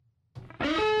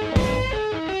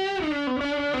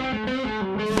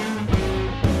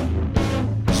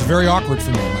very awkward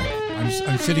for me, Mike.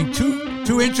 I'm sitting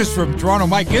two inches from Toronto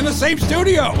Mike in the same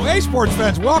studio. Hey, sports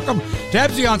fans, welcome to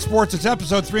Ebsy on Sports. It's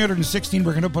episode 316.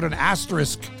 We're going to put an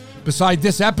asterisk beside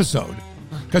this episode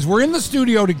because we're in the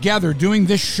studio together doing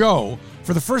this show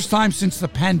for the first time since the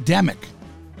pandemic.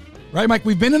 Right, Mike?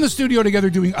 We've been in the studio together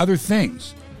doing other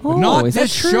things. But not is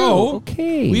this that true? show.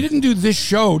 Okay. We didn't do this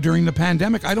show during the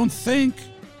pandemic, I don't think.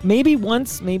 Maybe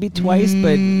once, maybe twice,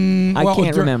 but I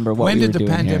can't remember what when we were did the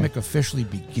doing pandemic here. officially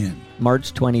begin?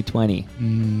 March 2020.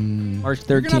 March 13th.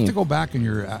 You're going to have to go back in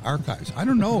your archives. I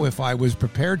don't know if I was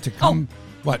prepared to come.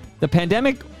 What? The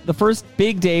pandemic, the first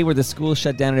big day where the school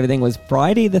shut down and everything was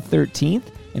Friday the 13th.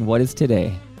 And what is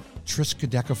today?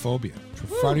 Triskaidekaphobia.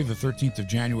 Friday the 13th of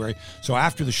January. So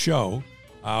after the show,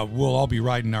 we'll all be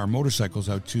riding our motorcycles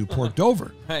out to Port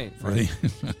Dover. Right.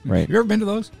 Right. You ever been to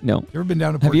those? No. You ever been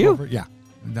down to Port Have you? Dover? Yeah.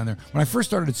 Been down there. When I first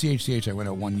started at CHCH, I went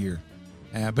out 1 year.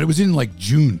 But it was in like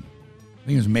June. I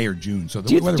think it was May or June. So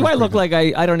Do I look like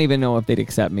I don't even know if they'd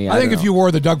accept me? I think if you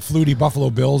wore the Doug Flutie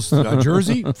Buffalo Bills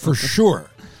jersey, for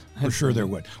sure. For sure there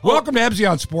would. Welcome to Ebsy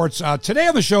on Sports. Today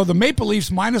on the show, the Maple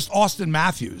Leafs minus Austin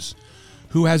Matthews,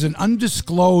 who has an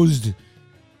undisclosed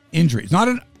injury. It's not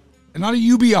a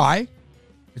UBI.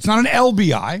 It's not an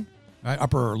LBI,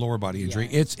 upper or lower body injury.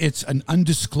 Yeah. It's an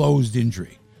undisclosed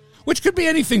injury, which could be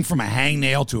anything from a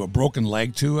hangnail to a broken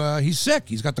leg to he's sick.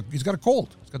 He's got a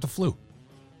cold. He's got the flu.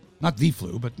 Not the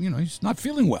flu, but, he's not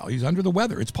feeling well. He's under the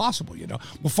weather. It's possible,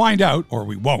 We'll find out, or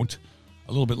we won't,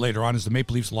 a little bit later on as the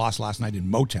Maple Leafs lost last night in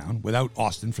Motown without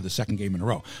Austin for the second game in a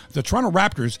row. The Toronto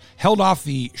Raptors held off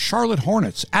the Charlotte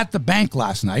Hornets at the bank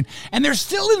last night, and they're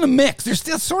still in the mix. They're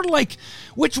still sort of like,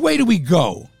 which way do we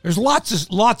go? There's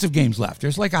lots of games left.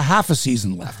 There's like a half a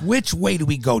season left. Which way do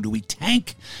we go? Do we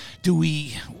tank?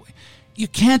 You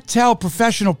can't tell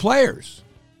professional players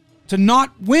to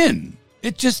not win.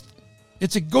 It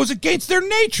goes against their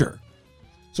nature.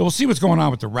 So we'll see what's going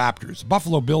on with the Raptors.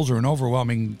 Buffalo Bills are an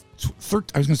overwhelming,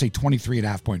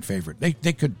 23.5 point favorite.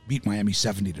 They could beat Miami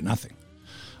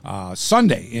 70-0.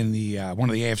 Sunday in the one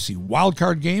of the AFC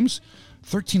wildcard games,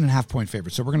 13.5 point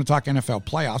favorite. So we're going to talk NFL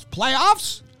playoffs.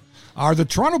 Playoffs? Are the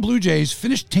Toronto Blue Jays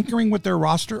finished tinkering with their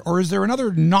roster, or is there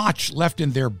another notch left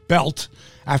in their belt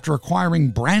after acquiring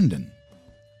Brandon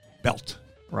Belt?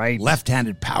 Right.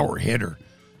 Left-handed power hitter.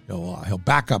 He'll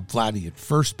back up Vladdy at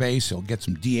first base. He'll get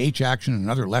some DH action and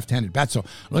another left-handed bat. So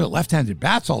look at left-handed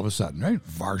bats all of a sudden, right?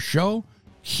 Varsho,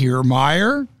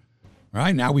 Kiermaier,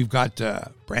 right? Now we've got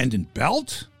Brandon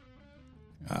Belt.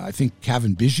 I think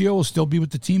Kevin Biggio will still be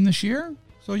with the team this year.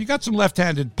 So you got some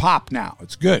left-handed pop now.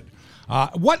 It's good.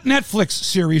 What Netflix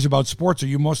series about sports are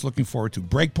you most looking forward to?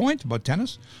 Breakpoint, about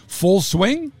tennis? Full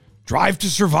Swing? Drive to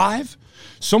Survive?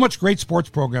 So much great sports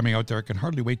programming out there. I can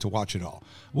hardly wait to watch it all.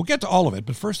 We'll get to all of it,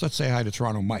 but first let's say hi to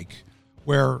Toronto Mike,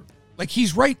 where,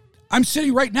 he's right. I'm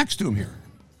sitting right next to him here.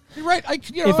 You're right.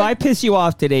 If I piss you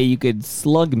off today, you could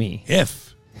slug me.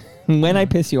 When I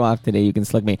piss you off today, you can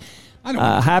slug me.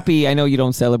 I know you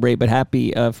don't celebrate, but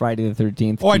happy Friday the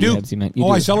 13th. Oh, I do.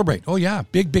 I celebrate. Oh, yeah.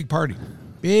 Big party.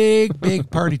 Big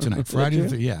party tonight. Friday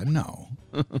the 13th. Yeah, no.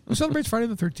 Who celebrates Friday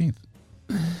the 13th?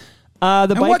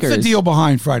 The bikers. What's the deal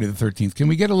behind Friday the 13th? Can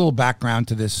we get a little background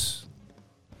to this?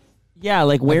 Yeah,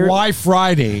 where? Why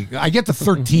Friday? I get the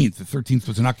 13th. The 13th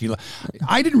was an lucky.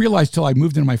 I didn't realize till I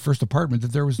moved into my first apartment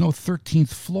that there was no 13th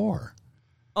floor.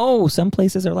 Oh, some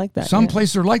places are like that. Some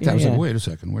places are like that. I was Yeah. like, wait a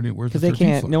second. Where's the 13th Because they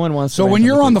can't. floor? No one wants. So to when rent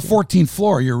you're on the 13th. 14th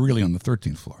floor, you're really on the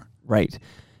 13th floor. Right.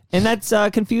 And that's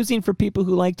confusing for people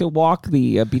who like to walk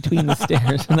the between the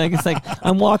stairs. And it's like,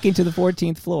 I'm walking to the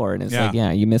 14th floor. And it's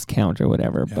you miscount or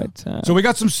whatever. Yeah. But so we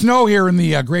got some snow here in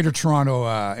the greater Toronto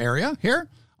area here.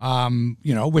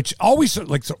 Which always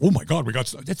oh my God, we got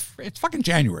snow. It's fucking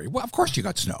January. Well, of course you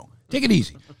got snow. Take it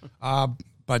easy.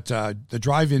 But the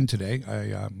drive-in today,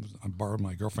 I borrowed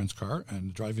my girlfriend's car,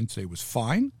 and the drive-in today was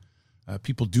fine.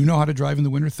 People do know how to drive in the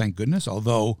winter, thank goodness,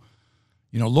 although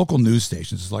local news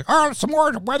stations is like, some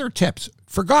more weather tips.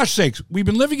 For gosh sakes, we've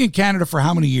been living in Canada for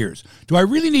how many years? Do I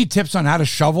really need tips on how to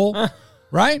shovel,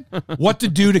 right? What to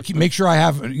do to make sure I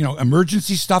have,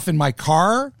 emergency stuff in my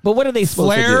car? But what are they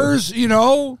supposed to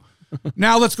do?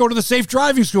 Now let's go to the safe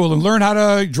driving school and learn how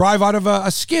to drive out of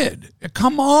a skid.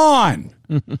 Come on.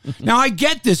 Now, I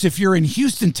get this if you're in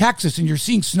Houston, Texas, and you're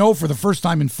seeing snow for the first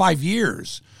time in 5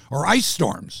 years or ice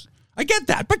storms. I get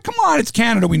that. But come on, it's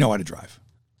Canada. We know how to drive.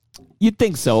 You'd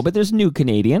think so, but there's new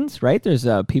Canadians, right? There's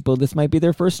people, this might be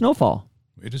their first snowfall.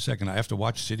 Wait a second. I have to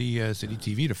watch City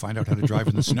TV to find out how to drive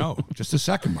in the snow. Just a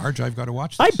second, Marge. I've got to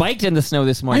watch this. I biked in the snow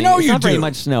this morning. I know it's you not do. Very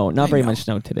much snow. Not very much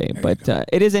snow today. But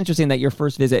it is interesting that your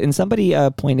first visit, and somebody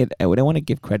pointed out, I want to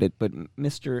give credit, but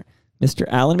Mr. Mr.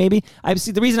 Allen, maybe. I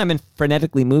see. The reason I'm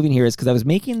frenetically moving here is because I was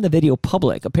making the video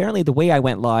public. Apparently, the way I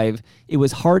went live, it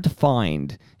was hard to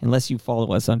find unless you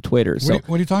follow us on Twitter. So,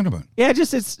 what are you talking about? Yeah,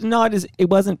 it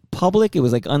wasn't public. It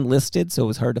was like unlisted, so it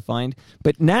was hard to find.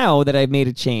 But now that I've made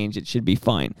a change, it should be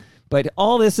fine. But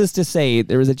all this is to say,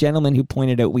 there was a gentleman who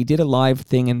pointed out we did a live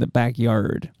thing in the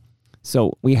backyard.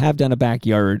 So we have done a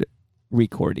backyard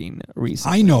recording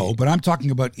recently. I know, but I'm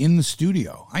talking about in the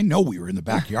studio. I know we were in the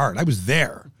backyard. I was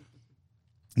there.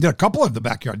 Did a couple of the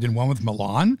backyard. Did one with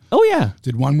Milan. Oh, yeah.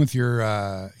 Did one with your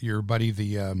buddy,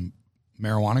 the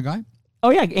marijuana guy. Oh,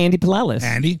 yeah, Andy Palalis.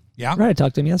 Andy, yeah. Right, I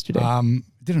talked to him yesterday.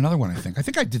 Did another one, I think. I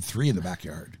think I did 3 in the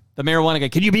backyard. The marijuana guy.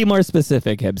 Can you be more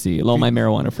specific, Hebsy? Hello, my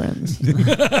marijuana friends.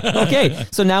 Okay,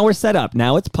 so now we're set up.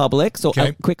 Now it's public. So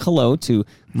a quick hello to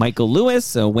Michael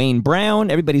Lewis, Wayne Brown.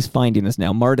 Everybody's finding us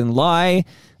now. Martin Lai.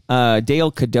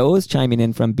 Dale Cadeau chiming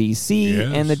in from BC,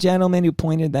 yes. And the gentleman who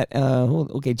pointed that,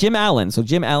 Jim Allen. So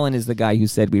Jim Allen is the guy who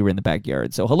said we were in the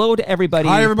backyard. So hello to everybody.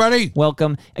 Hi, everybody.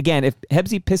 Welcome. Again, if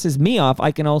Hebsy pisses me off,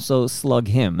 I can also slug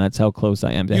him. That's how close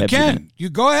I am to Hebsy. You can. You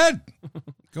go ahead.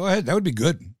 Go ahead. That would be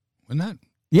good. Wouldn't that?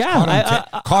 Yeah.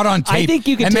 Caught on tape. I think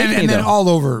you can take me, and then all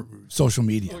over social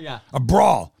media. Oh, yeah. A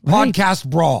brawl. Right. Podcast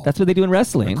brawl. That's what they do in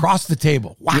wrestling. Across the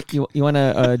table. Whack. You want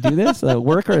to do this? A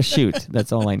work or a shoot?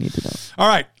 That's all I need to know. All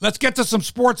right. Let's get to some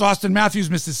sports. Austin Matthews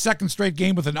missed his 2nd straight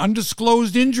game with an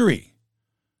undisclosed injury.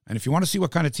 And if you want to see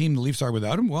what kind of team the Leafs are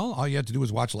without him, well, all you had to do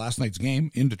was watch last night's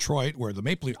game in Detroit where the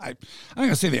Maple Leafs, I'm not going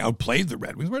to say they outplayed the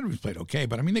Red Wings. The Red Wings played okay,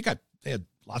 but I mean, they had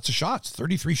lots of shots,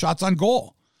 33 shots on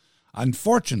goal.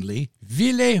 Unfortunately,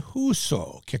 Ville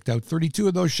Husso kicked out 32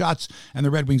 of those shots, and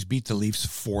the Red Wings beat the Leafs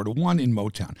 4-1 in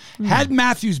Motown. Had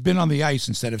Matthews been on the ice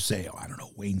instead of, say,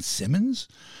 Wayne Simmons,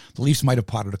 the Leafs might have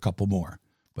potted a couple more.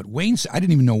 But I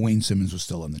didn't even know Wayne Simmons was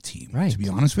still on the team, right. To be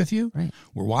honest with you. Right.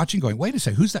 We're watching going, wait a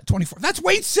second, who's that 24? That's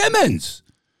Wayne Simmons!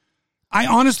 I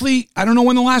don't know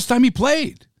when the last time he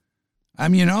played. I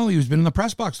mean, he's been in the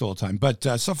press box the whole time. But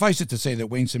suffice it to say that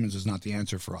Wayne Simmons is not the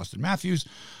answer for Austin Matthews.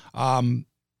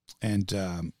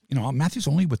 Matthews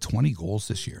only with 20 goals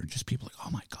this year. Just people like,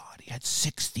 oh, my God, he had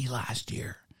 60 last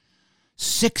year.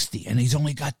 60, and he's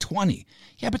only got 20.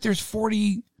 Yeah, but there's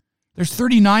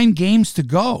 39 games to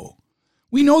go.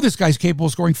 We know this guy's capable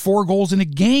of scoring 4 goals in a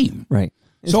game. Right.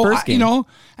 His first game.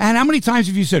 And how many times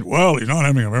have you said, well, he's not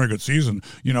having a very good season.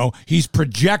 He's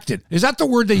projected. Is that the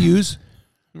word they use?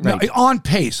 Right. No, on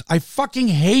pace. I fucking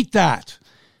hate that.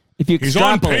 If you he's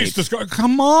on pace to score.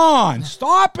 Come on,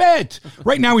 stop it.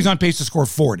 Right now he's on pace to score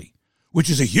 40, which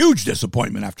is a huge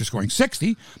disappointment after scoring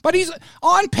 60. But he's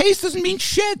on pace doesn't mean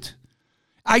shit.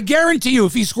 I guarantee you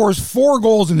if he scores 4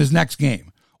 goals in his next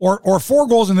game or 4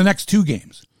 goals in the next 2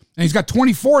 games, and he's got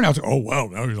 24 now, it's like, oh, wow,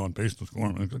 now he's on pace to score.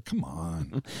 Like, come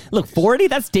on. Look, 40,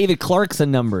 that's David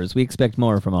Clarkson numbers. We expect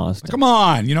more from Austin. Come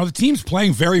on. The team's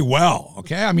playing very well,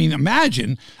 okay? I mean,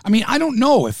 imagine. I don't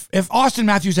know if Austin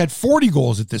Matthews had 40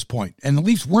 goals at this point and the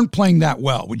Leafs weren't playing that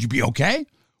well. Would you be okay?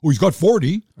 Well, he's got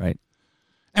 40. Right.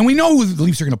 And we know who the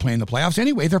Leafs are going to play in the playoffs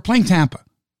anyway. They're playing Tampa.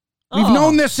 We've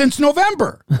known this since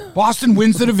November. Boston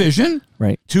wins the division.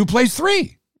 Right. 2 plays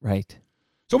 3. Right.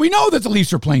 So we know that the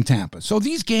Leafs are playing Tampa. So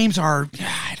these games are,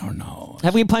 I don't know.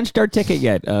 Have we punched our ticket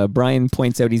yet? Brian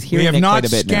points out he's hearing it quite a bit now.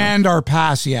 We have not scanned our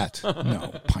pass yet.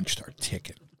 No, punched our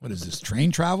ticket. What is this,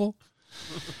 train travel?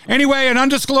 Anyway, an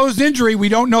undisclosed injury. We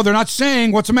don't know. They're not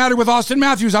saying what's the matter with Austin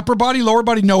Matthews, upper body, lower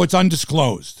body. No, it's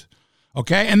undisclosed.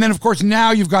 Okay? And then, of course,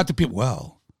 now you've got the people,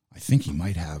 well, I think he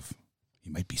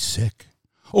might be sick.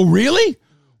 Oh, really?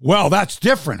 Well, that's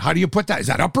different. How do you put that? Is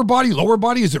that upper body, lower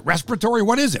body? Is it respiratory?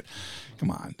 What is it? Come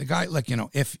on. The guy,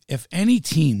 if any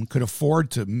team could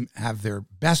afford to have their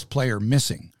best player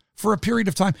missing for a period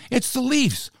of time, it's the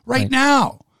Leafs right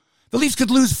now. The Leafs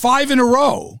could lose 5 in a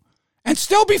row and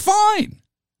still be fine.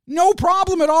 No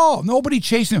problem at all. Nobody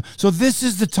chasing him. So this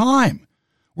is the time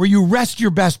where you rest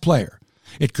your best player.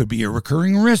 It could be a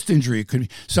recurring wrist injury. It could be,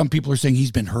 some people are saying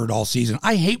he's been hurt all season.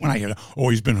 I hate when I hear,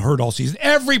 he's been hurt all season.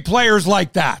 Every player's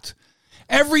like that.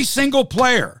 Every single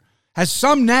player has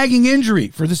some nagging injury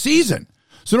for the season.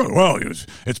 So,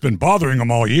 it's been bothering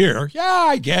him all year. Yeah,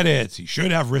 I get it. He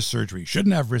should have wrist surgery. He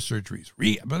shouldn't have wrist surgeries.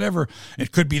 Whatever.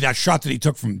 It could be that shot that he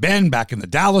took from Ben back in the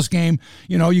Dallas game.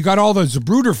 You got all the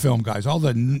Zapruder film guys, all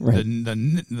the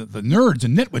nerds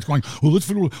and nitwits going,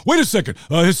 wait a second.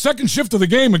 His second shift of the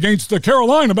game against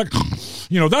Carolina.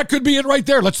 That could be it right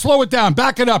there. Let's slow it down.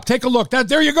 Back it up. Take a look.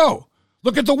 There you go.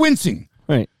 Look at the wincing.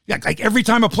 Right. Yeah, like every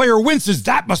time a player winces,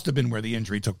 that must have been where the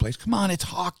injury took place. Come on, it's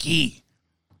hockey.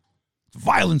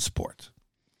 Violent sport.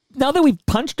 Now that we've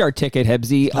punched our ticket,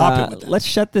 Hebsy, let's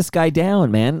shut this guy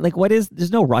down, man.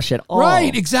 There's no rush at all.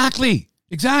 Right, exactly.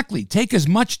 Exactly. Take as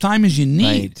much time as you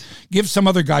need. Right. Give some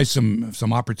other guys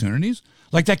some opportunities.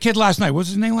 Like that kid last night. What was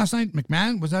his name last night?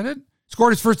 McMahon? Was that it?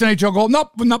 Scored his first NHL goal.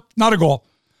 Nope, not a goal.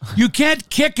 You can't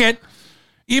kick it,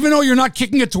 even though you're not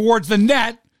kicking it towards the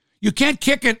net. You can't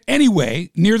kick it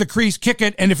anyway, near the crease, kick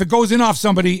it, and if it goes in off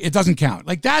somebody, it doesn't count.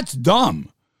 Like, that's dumb.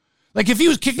 Like, if he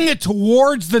was kicking it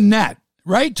towards the net,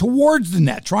 right? Towards the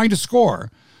net, trying to score,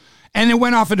 and it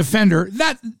went off a defender,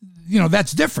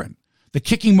 that's different. The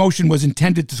kicking motion was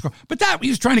intended to score. But he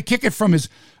was trying to kick it from his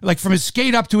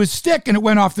skate up to his stick, and it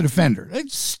went off the defender.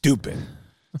 It's stupid.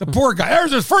 The poor guy.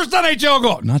 There's his first NHL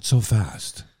goal. Not so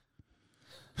fast.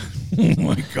 Oh,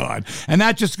 my God. And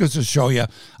that just goes to show you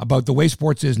about the way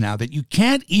sports is now, that you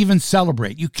can't even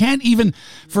celebrate. You can't even,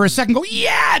 for a second, go,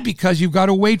 yeah, because you've got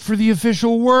to wait for the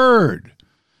official word.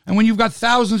 And when you've got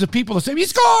thousands of people that say, he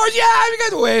scores, yeah, you got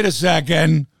to wait a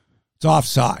second. It's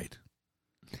offside.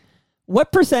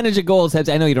 What percentage of goals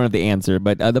I know you don't have the answer,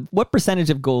 but what percentage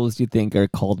of goals do you think are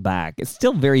called back? It's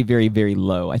still very, very, very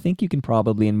low. I think you can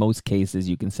probably, in most cases,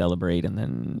 you can celebrate and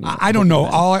then... I don't know.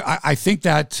 I think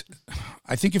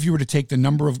if you were to take the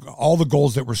number of all the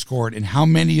goals that were scored and how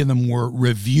many of them were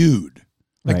reviewed,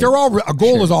 like right. A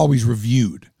goal is always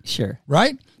reviewed. Sure.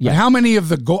 Right? Yeah. But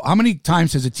how many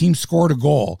times has a team scored a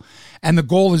goal and the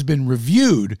goal has been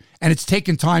reviewed and it's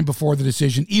taken time before the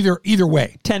decision? Either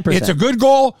way. 10%. It's a good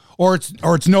goal or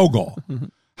it's no goal.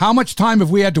 How much time have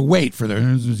we had to wait for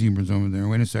there's Zebra's over there?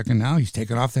 Wait a second now. He's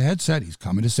taking off the headset. He's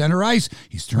coming to center ice.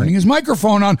 He's turning his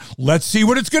microphone on. Let's see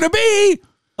what it's going to be.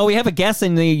 Oh, we have a guest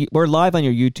we're live on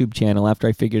your YouTube channel after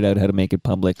I figured out how to make it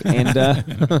public. And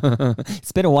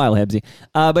it's been a while, Hebsy.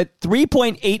 But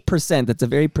 3.8%, that's a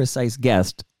very precise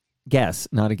guess,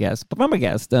 not a guess, but from a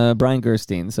guest, Brian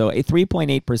Gerstein. So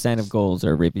 3.8% of goals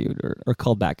are reviewed or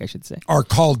called back, I should say. Are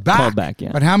called back. Called back,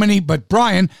 yeah. But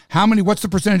Brian, what's the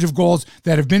percentage of goals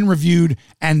that have been reviewed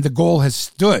and the goal has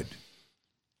stood?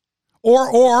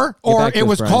 Or it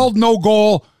was called no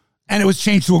goal and it was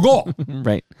changed to a goal.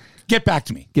 Right. Get back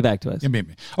to me. Get back to us.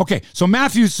 Okay, so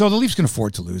Matthews, the Leafs can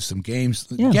afford to lose some games.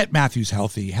 Yeah. Get Matthews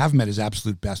healthy. Have him at his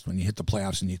absolute best when you hit the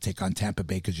playoffs and you take on Tampa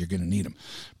Bay because you're going to need him.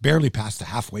 Barely past the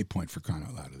halfway point for crying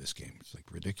out loud of this game. It's like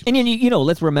ridiculous. And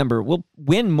let's remember, we'll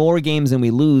win more games than we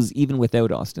lose even without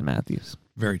Auston Matthews.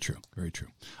 Very true. Very true.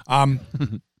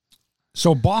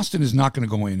 So Boston is not going to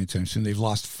go in anytime soon. They've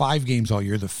lost 5 games all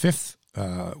year. The 5th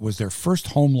was their first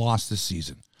home loss this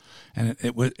season. And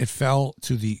it fell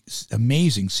to the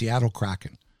amazing Seattle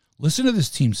Kraken. Listen to this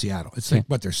team, Seattle. It's like,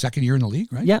 their second year in the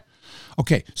league, right? Yeah.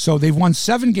 Okay, so they've won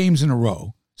 7 games in a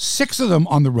row, 6 of them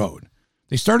on the road.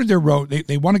 They started their road.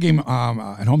 They won a game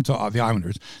at home to the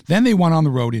Islanders. Then they won on the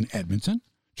road in Edmonton,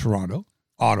 Toronto,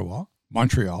 Ottawa,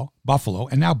 Montreal, Buffalo,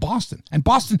 and now Boston. And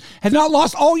Boston had not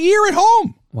lost all year at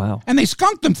home. Wow. And they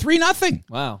skunked them 3-0.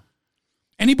 Wow.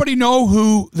 Anybody know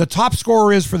who the top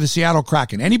scorer is for the Seattle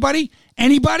Kraken? Anybody?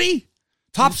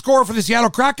 Top scorer for the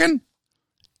Seattle Kraken?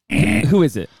 Who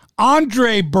is it?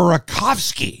 Andre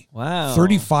Burakovsky. Wow.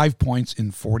 35 points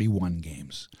in 41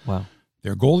 games. Wow.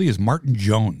 Their goalie is Martin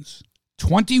Jones.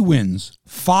 20 wins,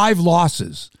 5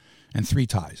 losses, and 3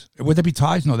 ties. Would that be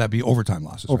ties? No, that'd be overtime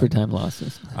losses. Overtime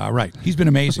losses. Right. He's been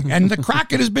amazing. And the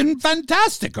Kraken has been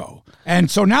fantastico.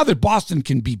 And so now that Boston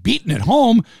can be beaten at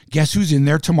home, guess who's in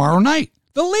there tomorrow night?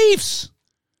 The Leafs.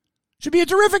 Should be a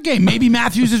terrific game. Maybe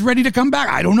Matthews is ready to come back.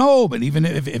 I don't know, but even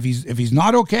if he's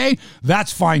not okay,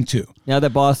 that's fine too. Now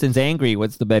that Boston's angry,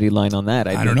 what's the betting line on that?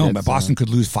 I don't know, but Boston could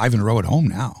lose 5 in a row at home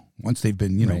now. Once they've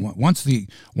been, once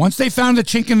they found a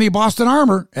chink in the Boston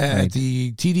armor at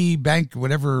the TD Bank,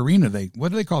 whatever arena what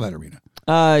do they call that arena?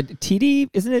 TD,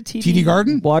 isn't it TD? TD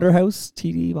Garden? Waterhouse?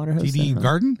 TD Waterhouse? TD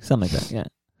Garden? Something like that,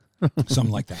 yeah.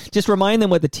 Something like that. Just remind them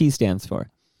what the T stands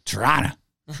for. Toronto.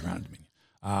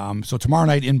 So tomorrow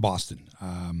night in Boston,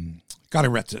 we've got to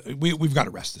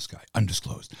rest this guy.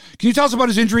 Undisclosed. Can you tell us about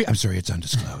his injury? I'm sorry, it's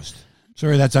undisclosed.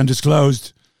 Sorry, that's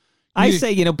undisclosed. I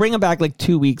say, bring him back like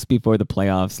 2 weeks before the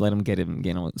playoffs. Let him get him,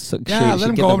 let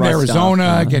him go over to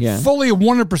Arizona, get fully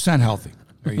 100% healthy.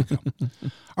 There you go.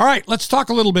 All right, let's talk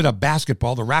a little bit of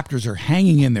basketball. The Raptors are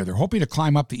hanging in there. They're hoping to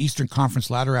climb up the Eastern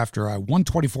Conference ladder after a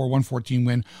 124-114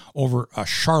 win over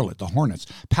Charlotte, the Hornets.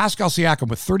 Pascal Siakam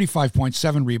with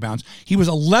 35.7 rebounds. He was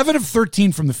 11 of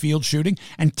 13 from the field shooting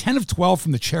and 10 of 12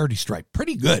 from the charity stripe.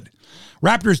 Pretty good.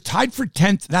 Raptors tied for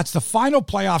 10th. That's the final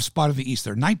playoff spot of the East.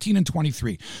 They're 19 and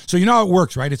 23. So you know how it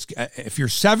works, right? It's if you're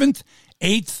 7th,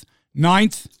 8th,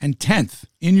 9th, and 10th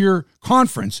in your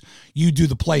conference, you do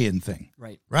the play-in thing.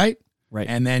 Right.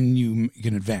 And then you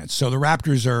can advance. So the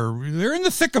Raptors they're in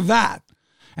the thick of that.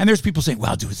 And there's people saying,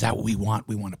 well, dude, is that what we want?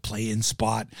 We want a play-in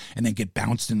spot and then get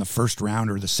bounced in the first round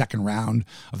or the second round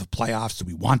of the playoffs. Do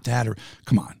we want that? Or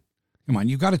come on.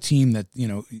 You've got a team that,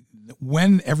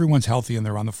 when everyone's healthy and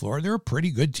they're on the floor, they're a pretty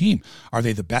good team. Are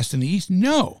they the best in the East?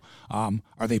 No.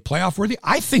 Are they playoff worthy?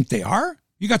 I think they are.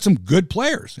 You got some good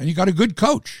players and you got a good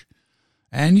coach.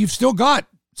 And you've still got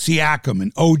Siakam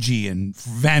and OG and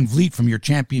Van Vliet from your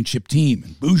championship team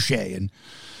and Boucher. And,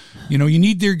 you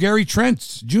need your Gary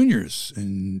Trent Juniors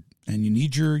and you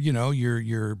need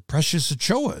your Precious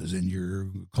Achoas and your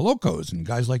Kolokos and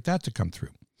guys like that to come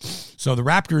through. So the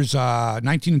Raptors,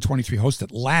 19-23, host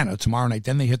Atlanta tomorrow night.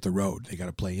 Then they hit the road. They got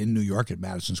to play in New York at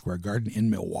Madison Square Garden,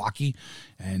 in Milwaukee.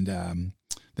 And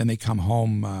then they come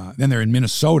home. Then they're in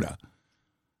Minnesota.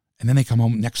 And then they come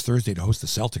home next Thursday to host the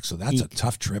Celtics. So that's a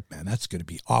tough trip, man. That's going to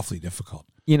be awfully difficult.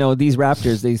 These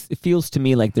Raptors, it feels to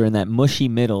me like they're in that mushy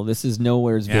middle. This is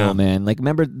Nowheresville, man. Like,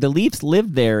 remember, the Leafs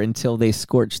lived there until they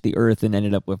scorched the earth and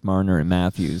ended up with Marner and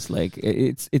Matthews. Like,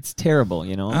 it's terrible,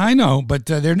 I know, but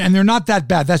they're not that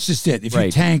bad. That's just it. If you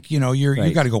tank, you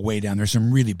got to go way down. There's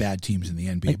some really bad teams in the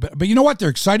NBA. But you know what? They're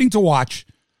exciting to watch.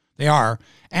 They are.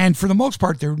 And for the most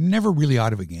part, they're never really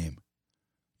out of a game.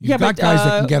 You've got guys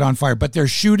that can get on fire, but their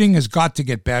shooting has got to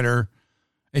get better.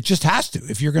 It just has to.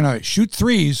 If you're going to shoot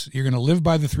threes, you're going to live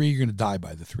by the three, you're going to die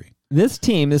by the three. This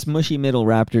team, this mushy middle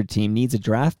Raptor team, needs a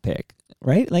draft pick,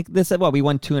 right? Like this, we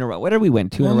won 2 in a row. What did we win?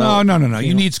 2 in a row? No.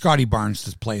 You need Scotty Barnes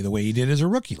to play the way he did as a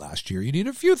rookie last year. You need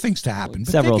a few things to happen.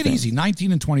 But take it easy.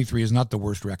 19-23 is not the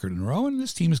worst record in a row, and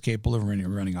this team is capable of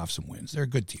running off some wins. They're a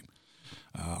good team.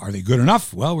 Are they good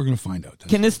enough? Well, we're going to find out.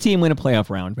 Can this team win a playoff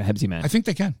round, Hebsy man? I think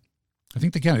they can. I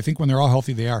think when they're all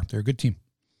healthy, they are. They're a good team.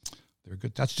 They're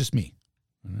good. That's just me.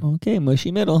 Okay,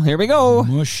 mushy middle. Here we go.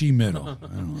 Mushy middle. I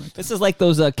don't like this is like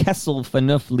those Kessel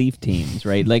Phaneuf Leaf teams,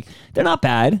 right? Like, they're not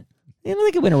bad. They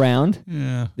could win around.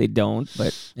 Yeah. They don't,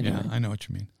 but anyway. Yeah, I know what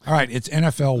you mean. All right, it's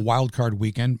NFL wildcard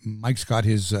weekend. Mike's got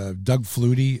his Doug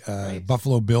Flutie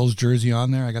Buffalo Bills jersey on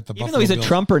there. I got the Even Buffalo though he's Bills. a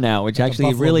Trumper now, which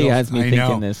actually really Bills. has me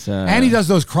thinking this. And he does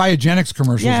those cryogenics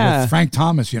commercials with Frank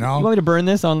Thomas, You want me to burn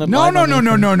this on the... No.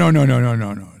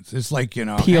 It's like,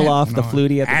 peel off the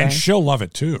Flutie at the back. And she'll love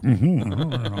it, too.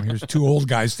 Here's 2 old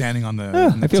guys standing on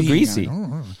the I feel greasy.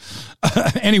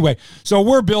 Anyway, so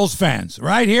we're Bills fans.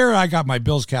 Right here, I got my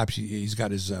Bills cap. He's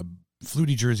got his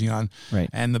Flutie jersey on. Right.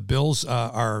 And the Bills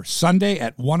are Sunday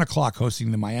at 1 o'clock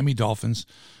hosting the Miami Dolphins.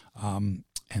 And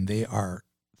they are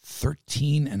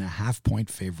 13.5-point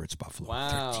favorites, Buffalo.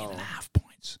 Wow. 13.5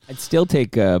 points. I'd still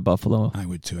take Buffalo. I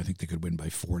would, too. I think they could win by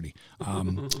 40.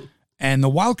 And the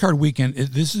wild card weekend,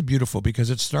 this is beautiful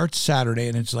because it starts Saturday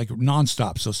and it's like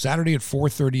nonstop. So Saturday at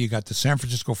 4:30, you got the San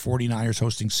Francisco 49ers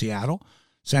hosting Seattle.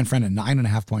 San Fran, a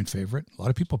 9.5-point favorite. A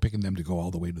lot of people picking them to go all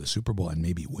the way to the Super Bowl and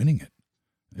maybe winning it.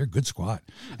 They're a good squad.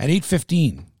 At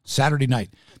 8:15, Saturday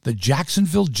night, the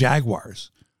Jacksonville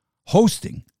Jaguars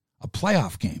hosting a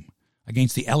playoff game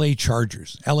against the LA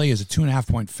Chargers. LA is a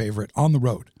 2.5-point favorite on the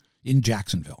road in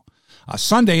Jacksonville.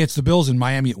 Sunday, it's the Bills in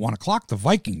Miami at 1 o'clock. The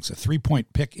Vikings, a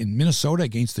 3-point pick in Minnesota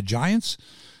against the Giants,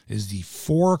 is the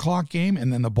 4 o'clock game.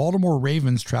 And then the Baltimore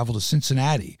Ravens travel to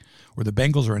Cincinnati, where the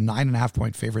Bengals are a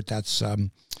 9.5-point favorite. That's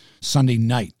Sunday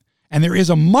night. And there is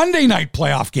a Monday night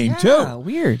playoff game, too.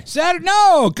 Weird. Saturday.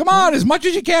 No, come on, as much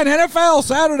as you can. NFL,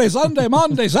 Saturday, Sunday,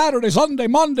 Monday, Saturday, Sunday,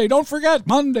 Monday. Don't forget,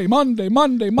 Monday.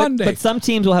 But some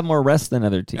teams will have more rest than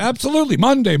other teams. Absolutely.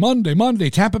 Monday.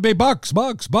 Tampa Bay Bucks.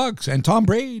 And Tom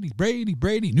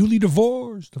Brady, newly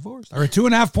divorced, are a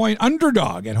 2.5-point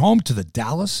underdog at home to the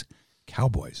Dallas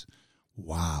Cowboys.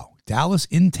 Wow. Dallas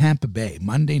in Tampa Bay,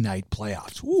 Monday night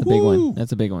playoffs.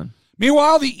 That's a big one.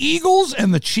 Meanwhile, the Eagles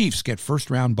and the Chiefs get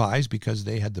first-round byes because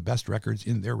they had the best records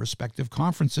in their respective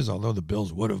conferences, although the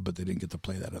Bills would have, but they didn't get to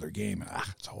play that other game.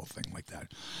 It's a whole thing like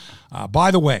that.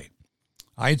 By the way,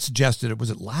 I had suggested,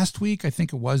 was it last week? I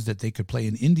think it was, that they could play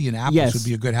in Indianapolis would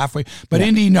be a good halfway. But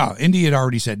Indy had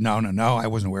already said, no, I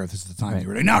wasn't aware of this at the time. Right. They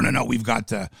were like, no,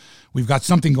 we've got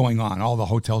something going on. All the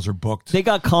hotels are booked. They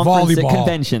got conference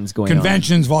conventions going on.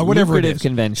 Conventions, whatever it is.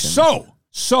 Conventions.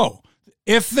 So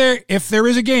if there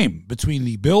is a game between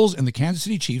the Bills and the Kansas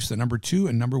City Chiefs, the number 2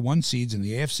 and number 1 seeds in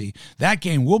the AFC, that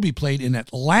game will be played in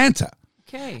Atlanta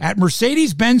at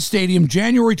Mercedes-Benz Stadium,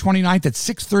 January 29th at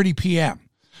 6:30 p.m.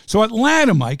 So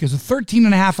Atlanta, Mike, is a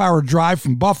 13.5-hour drive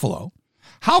from Buffalo.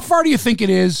 How far do you think it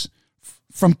is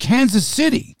from Kansas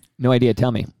City? No idea.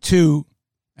 Tell me. To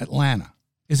Atlanta.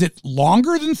 Is it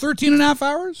longer than 13.5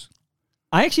 hours?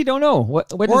 I actually don't know.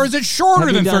 Or is it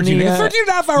shorter than 13?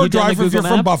 13.5-hour drive if you're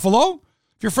from Buffalo.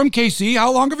 If you're from KC,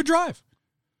 how long of a drive?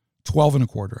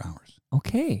 12.25 hours.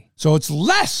 Okay. So it's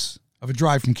less. of a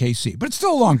drive from KC, but it's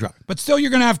still a long drive. But still,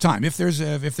 you're going to have time if there's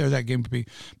that game to be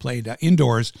played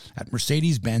indoors at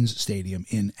Mercedes-Benz Stadium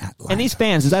in Atlanta. And these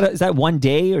fans, is that one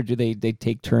day, or do they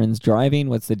take turns driving?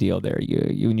 What's the deal there?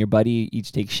 You and your buddy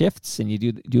each take shifts, and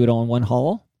you do it all in one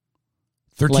haul.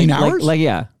 13 hours?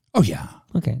 Yeah. Oh yeah.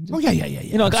 Okay. Oh yeah.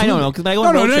 You know, I don't know because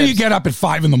No. You get up at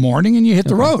 5 a.m. and you hit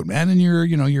the road, man, and you're at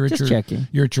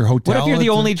your hotel. What if you're the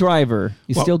only driver?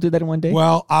 You still do that in one day?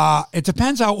 Well, it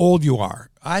depends how old you are.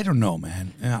 I don't know,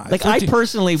 man. I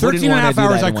personally wouldn't 13 and a half want to do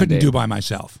hours that I in one couldn't day. do by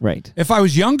myself. Right. If I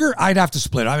was younger, I'd have to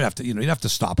split. I would have to, you'd have to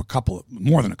stop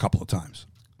more than a couple of times,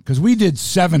 because we did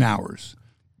 7 hours.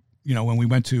 When we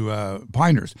went to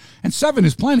Pinehurst, and 7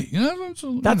 is plenty.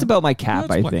 That's about my cap,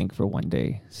 I think, for one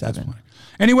day. 7.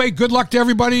 Anyway, good luck to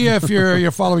everybody if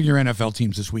you're following your NFL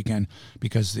teams this weekend,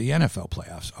 because the NFL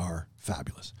playoffs are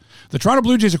fabulous. The Toronto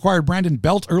Blue Jays acquired Brandon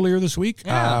Belt earlier this week,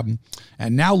 and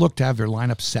now look to have their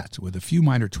lineup set with a few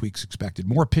minor tweaks expected.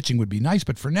 More pitching would be nice,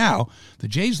 but for now, the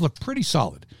Jays look pretty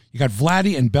solid. You got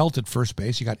Vladdy and Belt at first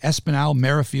base. You got Espinal,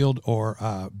 Merrifield, or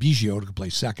Biggio to play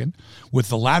second, with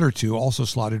the latter two also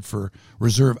slotted for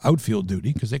reserve outfield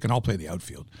duty, because they can all play the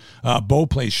outfield. Bo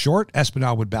plays short.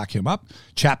 Espinal would back him up.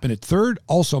 Chapman at third,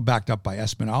 also backed up by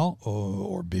Espinal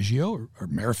or Biggio, or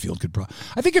Merrifield could probably.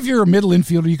 I think if you're a middle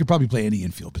infielder, you could probably play any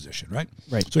infield position, right?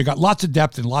 Right. So you got lots of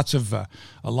depth and lots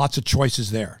of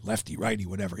choices there, lefty, righty,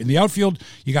 whatever. In the outfield,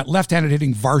 you got left-handed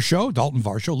hitting Dalton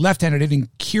Varsho, left-handed hitting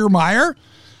Kiermaier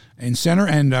in center,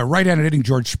 and right-handed hitting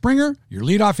George Springer. Your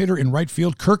leadoff hitter in right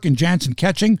field, Kirk and Jansen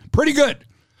catching. Pretty good.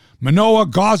 Manoah,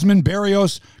 Gosman,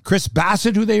 Berrios, Chris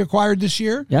Bassett, who they acquired this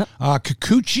year. Yep.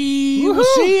 Kikuchi, we'll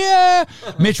see.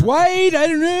 Mitch White, I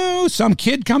don't know. Some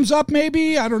kid comes up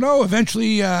maybe. I don't know.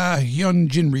 Eventually,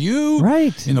 Hyunjin Ryu.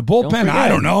 Right. In the bullpen. I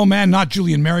don't know, man. Not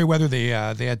Julian Merriweather. They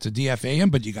had to DFA him,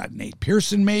 but you got Nate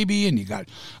Pearson maybe, and you got,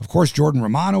 of course, Jordan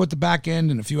Romano at the back end,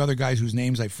 and a few other guys whose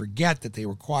names I forget that they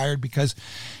acquired, because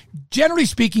generally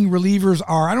speaking, relievers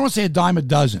are, I don't want to say a dime a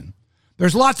dozen.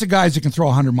 There's lots of guys that can throw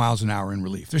 100 miles an hour in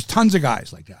relief. There's tons of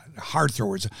guys like that, hard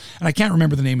throwers. And I can't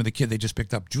remember the name of the kid they just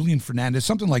picked up, Julian Fernandez,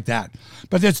 something like that.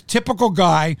 But that's a typical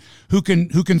guy who can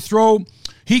throw.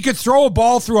 He could throw a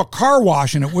ball through a car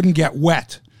wash and it wouldn't get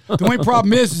wet. The only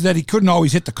problem is that he couldn't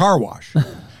always hit the car wash.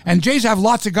 And Jays have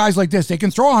lots of guys like this. They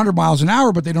can throw 100 miles an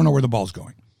hour, but they don't know where the ball's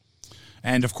going.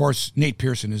 And, of course, Nate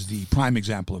Pearson is the prime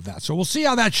example of that. So we'll see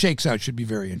how that shakes out. Should be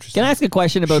very interesting. Can I ask a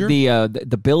question about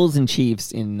the Bills and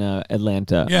Chiefs in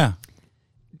Atlanta? Yeah.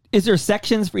 Is there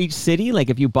sections for each city?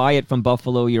 Like if you buy it from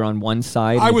Buffalo, you're on one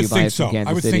side? I would think so.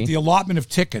 I would think the allotment of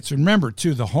tickets. Remember,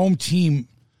 too, the home team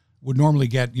would normally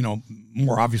get,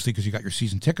 more obviously because you got your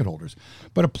season ticket holders.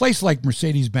 But a place like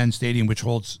Mercedes-Benz Stadium, which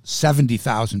holds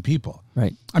 70,000 people,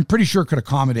 right? I'm pretty sure could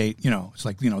accommodate, it's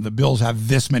like, the Bills have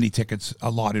this many tickets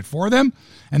allotted for them,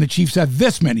 and the Chiefs have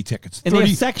this many tickets. And 30, they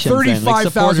have sections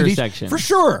 35,000 each. Section. For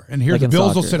sure. And here the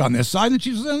Bills will sit on this side, and the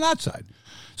Chiefs will sit on that side.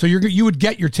 So you would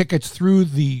get your tickets through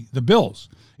the Bills.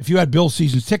 If you had Bills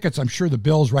season tickets, I'm sure the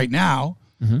Bills right now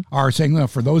are saying,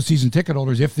 for those season ticket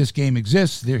holders, if this game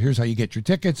exists, here's how you get your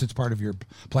tickets. It's part of your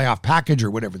playoff package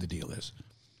or whatever the deal is.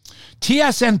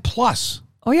 TSN Plus.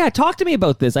 Oh, yeah. Talk to me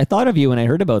about this. I thought of you when I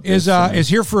heard about this. Is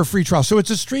here for a free trial. So it's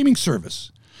a streaming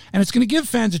service. And it's going to give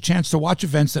fans a chance to watch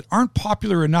events that aren't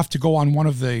popular enough to go on one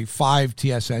of the 5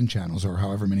 TSN channels or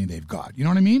however many they've got. You know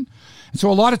what I mean? And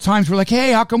so a lot of times we're like,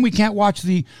 hey, how come we can't watch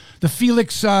the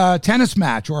Felix tennis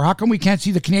match? Or how come we can't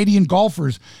see the Canadian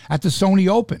golfers at the Sony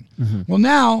Open? Mm-hmm. Well,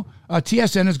 now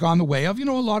TSN has gone the way of, a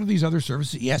lot of these other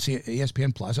services,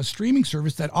 ESPN Plus, a streaming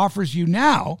service that offers you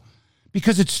now,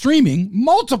 because it's streaming,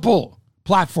 multiple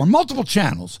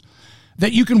channels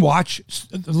that you can watch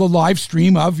the live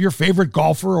stream of your favorite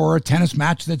golfer or a tennis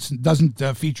match that doesn't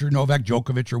feature Novak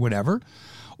Djokovic or whatever,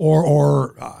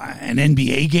 or an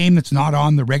NBA game that's not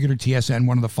on the regular TSN,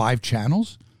 one of the 5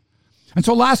 channels. And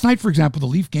so last night, for example, the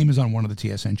Leaf game is on one of the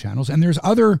TSN channels, and there's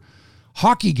other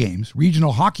hockey games,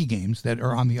 regional hockey games, that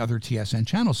are on the other TSN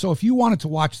channels. So if you wanted to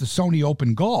watch the Sony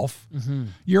Open Golf,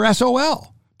 you're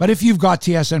SOL. But if you've got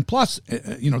TSN Plus,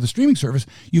 the streaming service,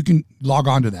 you can log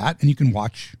on to that and you can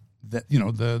watch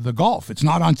the golf. It's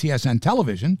not on TSN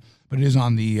television, but it is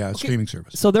on the streaming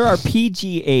service. So there are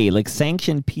PGA, like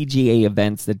sanctioned PGA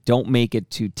events that don't make it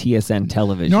to TSN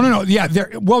television. No. Yeah,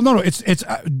 It's is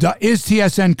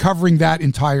TSN covering that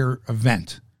entire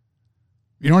event?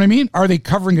 You know what I mean? Are they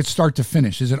covering it start to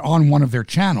finish? Is it on one of their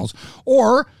channels,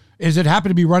 or is it happen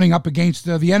to be running up against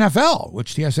the NFL,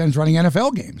 which TSN is running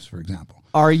NFL games, for example?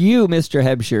 Are you, Mr.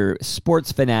 Hebscher,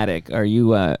 sports fanatic? Are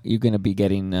you going to be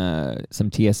getting some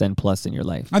TSN Plus in your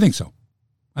life? I think so,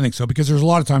 because there's a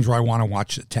lot of times where I want to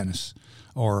watch tennis.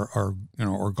 or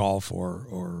golf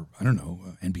or I don't know,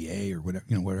 NBA or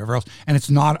whatever else. And it's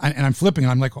not. And I'm flipping,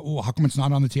 and I'm like, oh, how come it's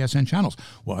not on the TSN channels?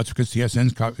 Well, it's because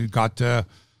TSN's got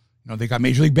they got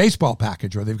Major League Baseball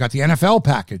package, or they've got the NFL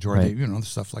package, or right. they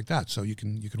stuff like that. So you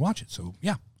can watch it. So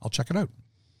yeah, I'll check it out.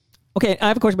 Okay, I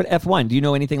have a question about F1. Do you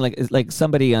know anything like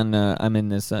somebody on? I'm in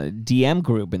this DM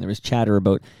group, and there was chatter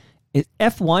about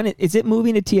F1. Is it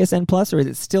moving to TSN Plus, or is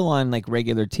it still on like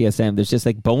regular TSN? There's just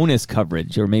like bonus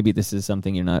coverage, or maybe this is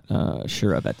something you're not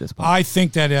sure of at this point. I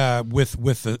think that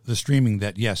with the streaming,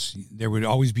 that yes, there would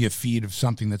always be a feed of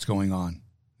something that's going on.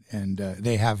 And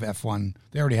they have F1.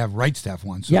 They already have rights to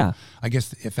F1. So yeah. I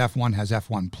guess if F1 has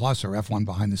F1 Plus or F1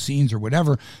 behind the scenes or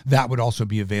whatever, that would also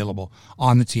be available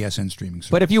on the TSN streaming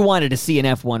service. But if you wanted to see an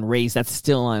F1 race, that's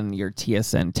still on your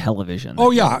TSN television.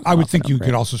 Oh, yeah. I would think you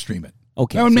could also stream it.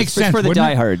 Okay. That would make sense. For the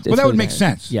diehards. Well, that would make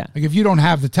sense. Yeah. Like if you don't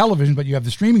have the television, but you have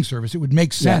the streaming service, it would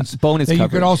make sense bonus that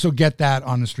coverage. You could also get that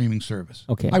on the streaming service.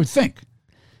 Okay. I would think.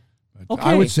 But okay.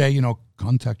 I would say,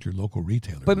 contact your local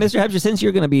retailer. But Mr. Hebger, since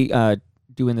you're going to be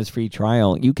doing this free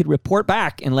trial, you could report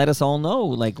back and let us all know,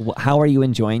 like, how are you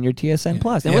enjoying your TSN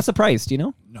Plus? And what's the price? Do you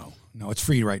know? No, it's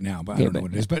free right now, but I don't know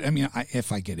what it is. But I mean,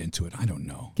 if I get into it, I don't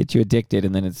know. Get you addicted,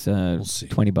 and then it's we'll see.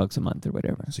 $20 a month or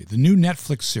whatever. Let's see. The new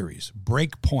Netflix series,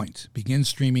 Breakpoint, begins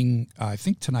streaming, I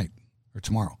think, tonight or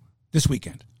tomorrow, this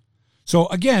weekend. So,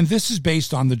 again, this is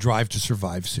based on the Drive to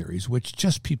Survive series, which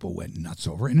just people went nuts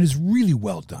over, and is really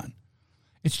well done.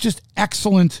 It's just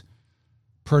excellent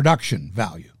production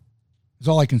value. Is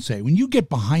all I can say. When you get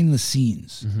behind the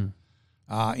scenes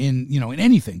in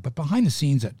anything, but behind the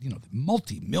scenes at the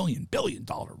multi-million,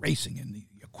 billion-dollar racing and the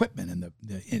equipment and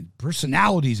the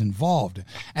personalities involved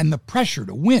and the pressure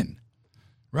to win,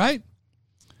 right?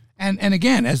 And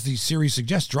again, as the series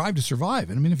suggests, Drive to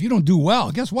Survive. And I mean, if you don't do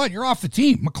well, guess what? You're off the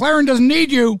team. McLaren doesn't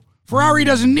need you. Ferrari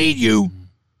doesn't need you.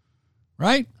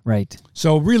 Right? Right.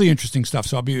 So really interesting stuff.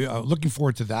 So I'll be looking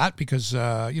forward to that because,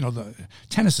 the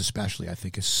tennis especially, I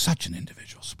think, is such an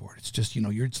individual sport. It's just,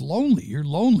 it's lonely. You're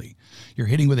lonely. You're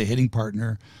hitting with a hitting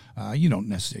partner. You don't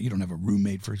have a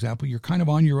roommate, for example. You're kind of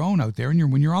on your own out there.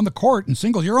 And when you're on the court in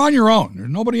singles, you're on your own. There's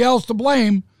nobody else to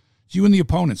blame. It's you and the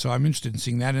opponent. So I'm interested in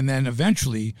seeing that. And then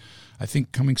eventually, I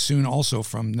think coming soon also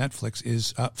from Netflix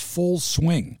is Full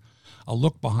Swing, a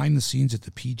look behind the scenes at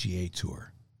the PGA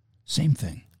Tour. Same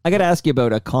thing. I got to ask you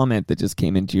about a comment that just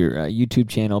came into your YouTube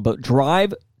channel about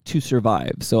Drive to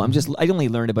Survive. So I only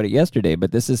learned about it yesterday,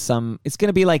 but this is it's going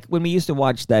to be like when we used to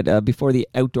watch that before the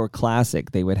Outdoor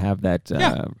Classic, they would have that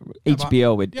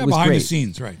HBO. It was behind great. The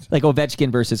scenes, right. Like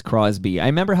Ovechkin versus Crosby. I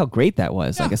remember how great that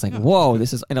was. Yeah, like, it's like, whoa,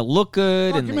 this is, and it looked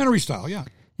good. Documentary style, yeah.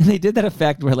 And they did that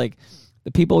effect where like, the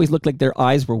people always looked like their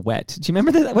eyes were wet. Do you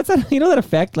remember that? What's that? You know that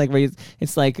effect? Like where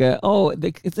it's like,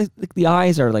 it's like the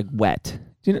eyes are like wet.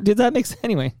 Did that make sense?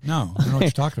 Anyway. No, I don't know what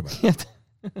you're talking about.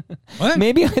 What?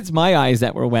 Maybe it's my eyes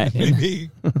that were wet.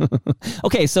 Maybe.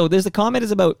 Okay, so there's a comment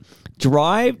is about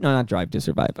not Drive to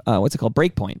Survive. What's it called?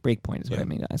 Breakpoint. Breakpoint is what I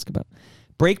mean to ask about.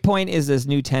 Breakpoint is this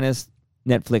new tennis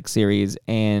Netflix series,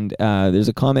 and there's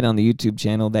a comment on the YouTube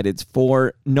channel that it's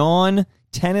for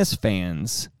non-tennis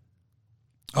fans.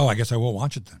 Oh, I guess I will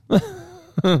watch it then.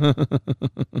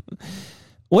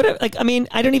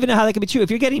 I don't even know how that can be true. If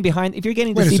you're getting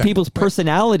to see people's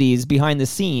personalities behind the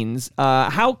scenes,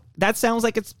 how that sounds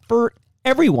like it's for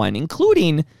everyone,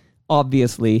 including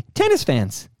obviously tennis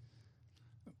fans.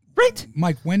 Right?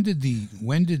 Mike, when did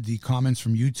the comments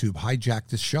from YouTube hijack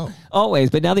this show? Always,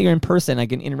 but now that you're in person, I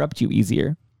can interrupt you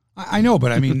easier. I know,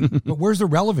 but I mean, but where's the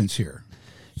relevance here?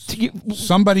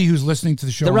 Somebody who's listening to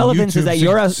the show. The relevance on YouTube is that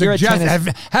you're a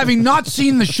tennis... having not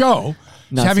seen the show,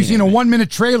 having seen a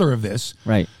 1-minute trailer of this,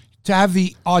 right? To have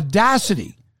the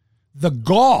audacity, the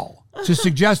gall to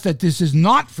suggest that this is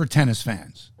not for tennis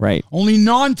fans, right? Only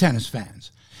non-tennis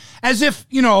fans, as if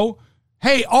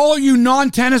hey, all you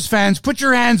non-tennis fans, put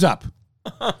your hands up.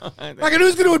 Like,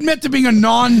 who's going to admit to being a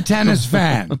non-tennis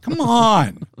fan? Come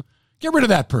on, get rid of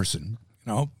that person.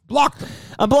 Block them.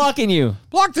 I'm blocking you.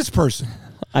 Block this person.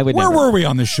 I would. Where never. were we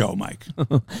on this show, Mike?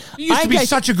 It used to be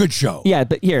such a good show. Yeah,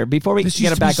 but here, before we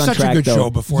get it back on track, such a good though, show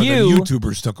before the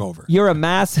YouTubers took over. You're a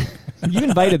massive. You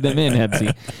invited them in,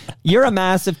 Hebsy. You're a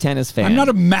massive tennis fan. I'm not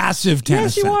a massive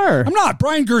tennis fan. Yes, you are. I'm not.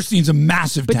 Brian Gerstein's a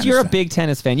massive tennis fan. But you're a big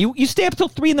tennis fan. You stay up till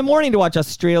 3 a.m. to watch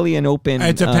Australian Open.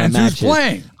 It depends matches. who's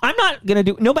playing. I'm not gonna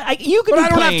do. No, but you can. But I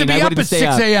don't have to be up at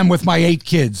 6 a.m. with my 8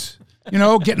 kids.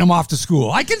 getting them off to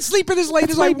school. I can sleep in as late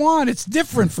as I want. It's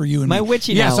different for you and my me.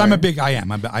 witching Yes, hour. I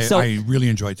am. I really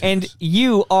enjoy tennis. And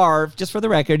you are, just for the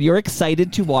record, you're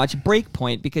excited to watch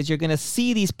Breakpoint because you're going to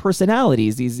see these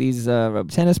personalities, these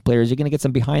tennis players. You're going to get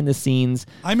some behind the scenes.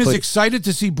 I'm as excited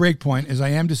to see Breakpoint as I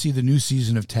am to see the new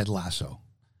season of Ted Lasso.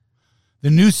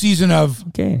 The new season of...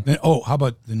 Okay. How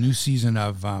about the new season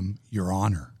of Your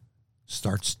Honor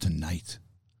starts tonight.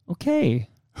 Okay.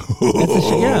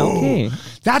 Okay.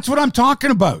 That's what I'm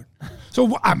talking about.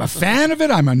 So I'm a fan of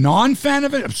it. I'm a non-fan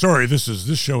of it. I'm sorry, this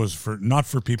show is not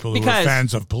for people who are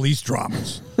fans of police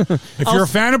dramas. If you're a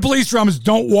fan of police dramas,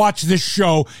 don't watch this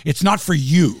show. It's not for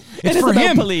you. It's for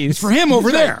him. Police. It's for him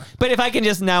over there. But if I can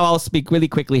just now, I'll speak really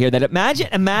quickly here. That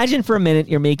imagine for a minute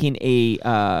you're making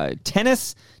a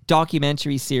tennis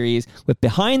documentary series with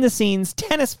behind the scenes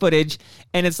tennis footage,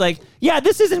 and it's like, yeah,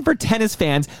 this isn't for tennis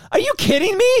fans. Are you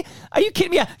kidding me?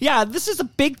 Yeah, this is a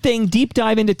big thing, deep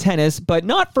dive into tennis, but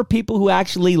not for people who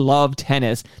actually love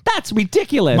tennis. That's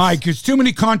ridiculous. Mike, there's too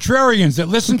many contrarians that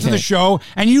listen to the show,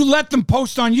 and you let them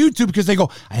post on YouTube because they go,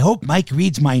 I hope Mike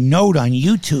reads my note on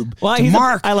YouTube to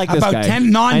Mark I like this about guy.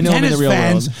 non-tennis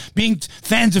fans being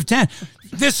fans of tennis.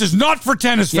 This is not for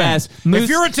tennis fans. Yes, if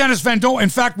you're a tennis fan, don't. In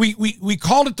fact, we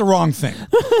called it the wrong thing.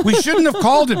 We shouldn't have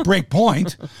called it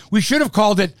Breakpoint. We should have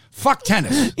called it Fuck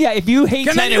Tennis. Yeah, if you hate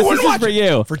tennis, this is for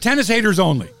you. For tennis haters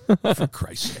only. For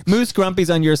Christ's sake. Moose Grumpy's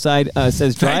on your side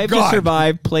says, Drive to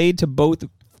Survive played to both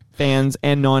fans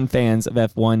and non-fans of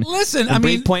F1. Listen, and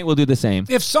Breakpoint will do the same.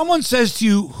 If someone says to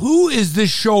you, who is this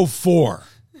show for?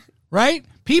 Right?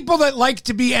 People that like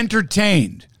to be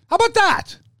entertained. How about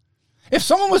that? If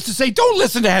someone was to say, don't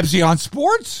listen to Hebsy on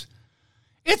sports,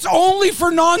 it's only for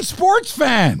non-sports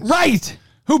fans. Right.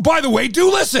 Who, by the way,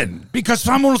 do listen. Because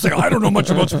someone will say, I don't know much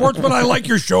about sports, but I like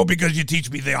your show because you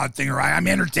teach me the odd thing, or I'm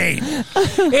entertained.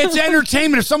 It's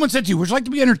entertainment. If someone said to you, would you like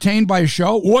to be entertained by a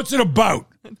show? What's it about?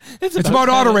 It's about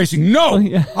auto racing. No,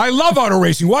 I love auto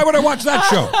racing. Why would I watch that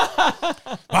show?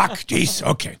 Fuck, jeez.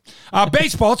 Okay.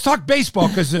 Baseball. Let's talk baseball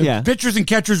because pitchers and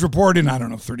catchers report in,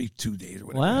 32 days or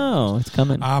whatever. Wow, it's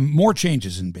coming. More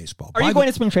changes in baseball. Are you going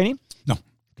to spring training? No.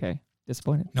 Okay.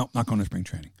 Disappointed. No, not going to spring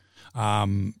training.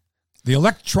 The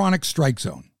electronic strike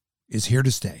zone is here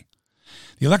to stay.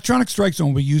 The electronic strike zone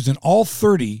will be used in all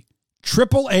 30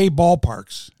 AAA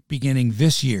ballparks beginning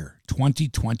this year,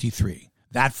 2023.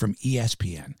 That from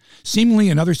ESPN. Seemingly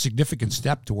another significant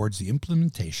step towards the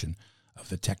implementation of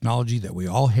the technology that we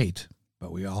all hate,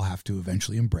 but we all have to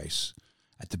eventually embrace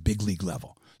at the big league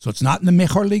level. So it's not in the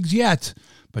major leagues yet,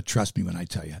 but trust me when I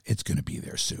tell you, it's going to be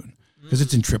there soon because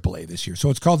it's in AAA this year. So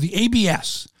it's called the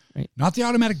ABS, not the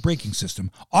automatic braking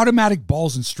system, automatic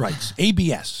balls and strikes,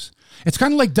 ABS. It's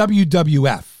kind of like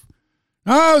WWF.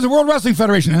 Oh, it's the World Wrestling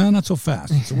Federation. Not so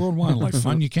fast. It's the World Wildlife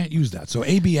Fund. You can't use that. So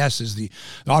ABS is the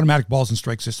automatic balls and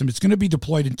strike system. It's going to be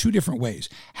deployed in two different ways.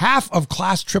 Half of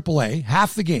Class AAA,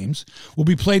 half the games, will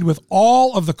be played with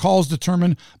all of the calls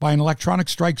determined by an electronic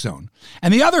strike zone.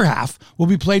 And the other half will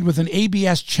be played with an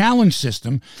ABS challenge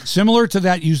system similar to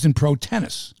that used in pro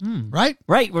tennis. Right?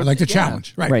 Right. Like the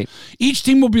challenge. Right. Each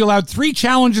team will be allowed 3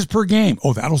 challenges per game.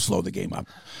 Oh, that'll slow the game up.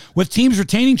 With teams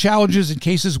retaining challenges in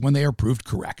cases when they are proved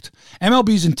correct.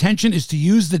 MLB's intention is to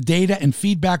use the data and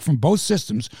feedback from both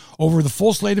systems over the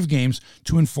full slate of games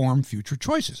to inform future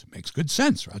choices. Makes good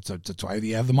sense. Right? That's why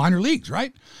you have the minor leagues,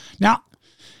 right? Now,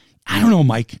 I don't know,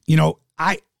 Mike.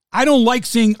 I don't like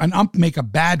seeing an ump make a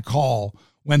bad call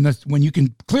when you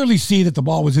can clearly see that the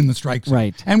ball was in the strike zone.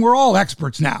 Right. And we're all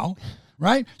experts now.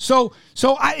 Right? So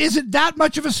is it that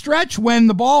much of a stretch when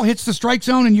the ball hits the strike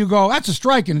zone and you go, that's a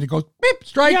strike, and it goes, beep,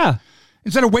 strike? Yeah.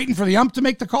 Instead of waiting for the ump to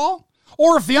make the call?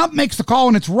 Or if the ump makes the call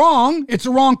and it's a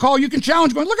wrong call, you can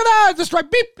challenge going, look at that, the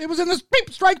strike, beep, it was in this, beep,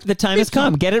 strike. The time has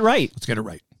come. Get it right. Let's get it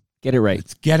right. Get it right.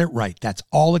 Let's get it right. That's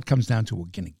all it comes down to. We're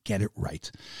going to get it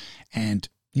right. And,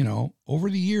 over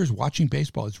the years, watching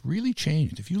baseball, it's really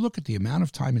changed. If you look at the amount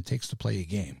of time it takes to play a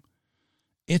game,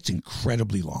 it's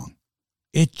incredibly long.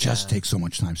 It just takes so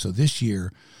much time. So this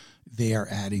year, they are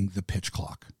adding the pitch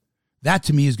clock. That,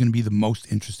 to me, is going to be the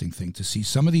most interesting thing, to see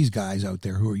some of these guys out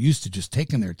there who are used to just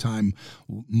taking their time,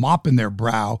 mopping their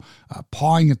brow,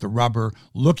 pawing at the rubber,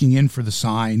 looking in for the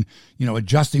sign,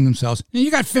 adjusting themselves.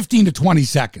 You got 15 to 20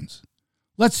 seconds.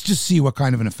 Let's just see what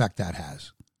kind of an effect that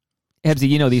has.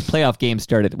 Hebsy, these playoff games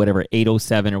start at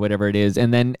 8:07 or whatever it is,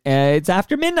 and then it's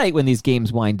after midnight when these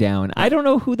games wind down. I don't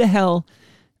know who the hell...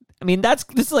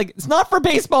 it's not for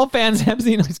baseball fans,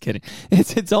 Hebsy. No, just kidding.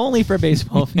 It's only for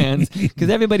baseball fans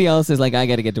because everybody else is like, I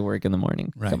got to get to work in the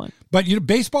morning. Right. Come on. But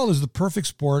baseball is the perfect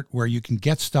sport where you can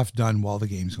get stuff done while the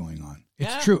game's going on.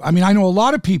 It's true. I mean, I know a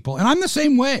lot of people, and I'm the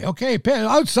same way. Okay,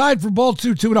 outside for ball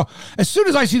 2-2-0. As soon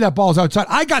as I see that ball's outside,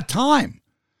 I got time.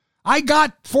 I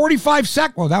got 45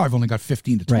 seconds. Well, now I've only got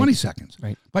 15 to 20 seconds.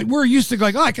 Right. But we're used to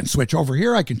like, I can switch over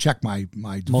here. I can check my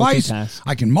device. Multitask.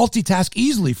 I can multitask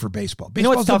easily for baseball.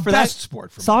 Baseball's the best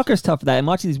sport for Soccer's tough for that. I'm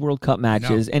watching these World Cup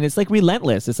matches, and it's like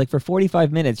relentless. It's like for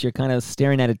 45 minutes, you're kind of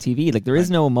staring at a TV. Like there is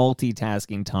no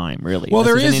multitasking time, really. Well,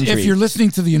 there is if you're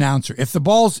listening to the announcer. If the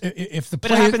ball's, but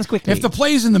it happens quickly. If the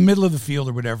play's in the middle of the field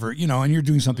or whatever, and you're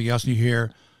doing something else, and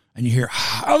you hear,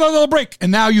 oh, little break,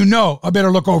 and now I better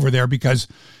look over there because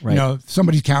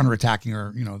somebody's counterattacking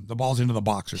or the ball's into the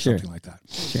box or something like that.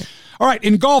 Sure. All right,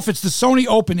 in golf, it's the Sony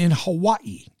Open in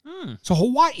Hawaii. So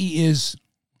Hawaii is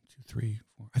 2, 3,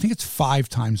 4. I think it's 5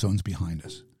 time zones behind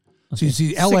us. Okay. So you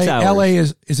see, LA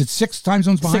is it 6 time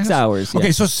zones behind us? 6 hours.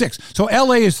 Okay, so 6. So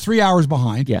LA is 3 hours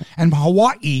behind. Yeah. And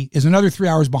Hawaii is another 3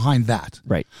 hours behind that.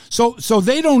 Right. So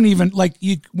they don't even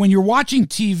when you're watching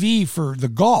TV for the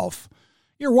golf.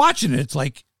 You're watching it. It's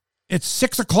like it's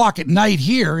 6 o'clock at night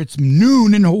here. It's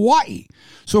noon in Hawaii.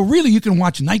 So really, you can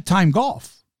watch nighttime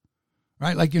golf,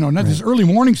 right? Like this early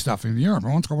morning stuff in Europe.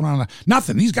 What's going on?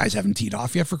 Nothing. These guys haven't teed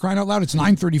off yet. For crying out loud! It's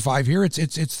 9:35 here. It's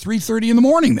 3:30 in the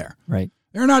morning there. Right.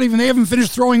 They haven't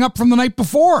finished throwing up from the night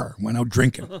before. Went out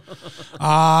drinking. We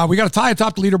got a tie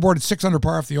atop the leaderboard at 6 under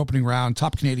par after the opening round.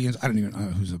 Top Canadians, I don't even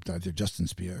know who's up there. Justin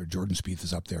Spieth or Jordan Spieth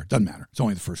is up there. Doesn't matter. It's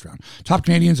only the first round. Top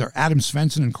Canadians are Adam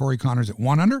Svensson and Corey Connors at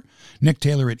 1 under. Nick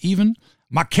Taylor at even.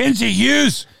 Mackenzie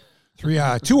Hughes,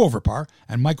 2 over par.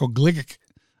 And Michael Gligic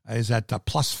is at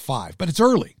 +5. But it's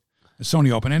early. The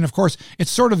Sony Open. And, of course,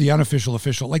 it's sort of the unofficial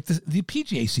official. Like the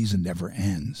PGA season never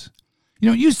ends.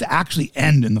 It used to actually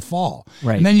end in the fall.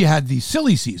 Right. And then you had the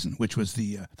silly season, which was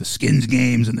the skins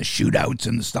games and the shootouts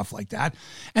and the stuff like that.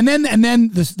 And then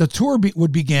the tour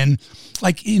would begin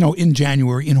in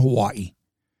January in Hawaii,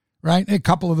 right? A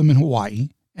couple of them in Hawaii.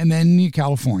 And then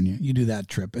California, you do that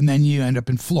trip. And then you end up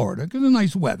in Florida because of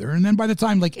nice weather. And then by the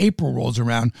time April rolls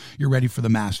around, you're ready for the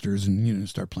Masters and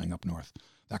start playing up north,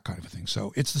 that kind of a thing.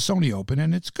 So it's the Sony Open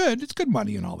and it's good. It's good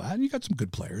money and all that. And you got some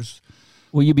good players.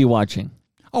 Will you be watching?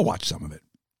 I'll watch some of it.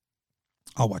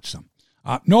 I'll watch some.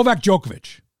 Novak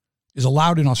Djokovic is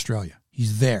allowed in Australia.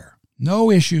 He's there.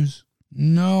 No issues.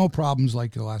 No problems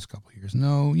like the last couple of years.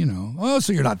 No,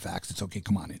 so you're not vaxxed. It's okay.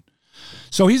 Come on in.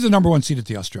 So he's the number 1 seed at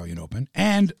the Australian Open.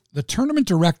 And the tournament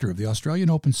director of the Australian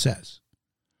Open says,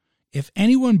 if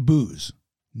anyone boos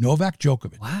Novak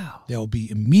Djokovic, they'll be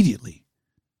immediately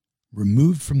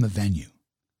removed from the venue.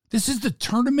 This is the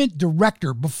tournament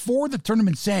director before the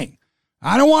tournament saying,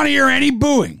 I don't want to hear any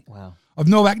booing of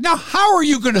Novak. Now, how are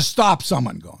you going to stop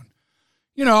someone going,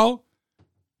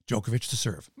 Djokovic to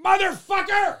serve?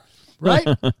 Motherfucker! Right?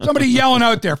 Somebody yelling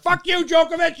out there, fuck you,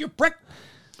 Djokovic, you prick.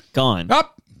 Gone.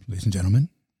 Up. Ladies and gentlemen,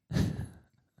 we're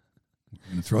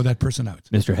going to throw that person out.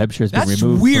 Mr. Hebscher's been removed.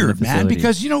 That's weird, from the man,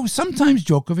 because, sometimes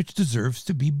Djokovic deserves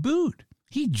to be booed.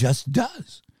 He just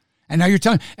does. And now you're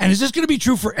telling, and is this going to be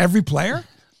true for every player?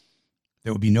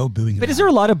 There will be no booing. But is there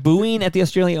a lot of booing at the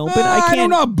Australian Open? I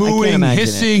don't know. Booing,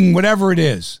 hissing, whatever it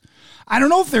is. I don't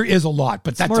know if there is a lot,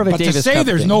 but to say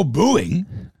there's no booing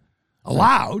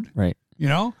allowed, right?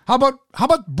 How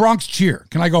about Bronx cheer?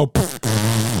 Can I go?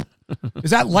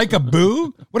 Is that like a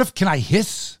boo? Can I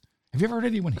hiss? Have you ever heard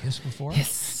anyone hiss before?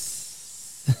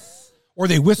 Hiss. Or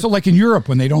they whistle like in Europe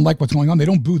when they don't like what's going on. They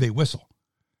don't boo, they whistle.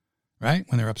 Right?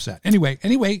 When they're upset. Anyway.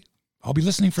 I'll be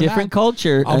listening for Different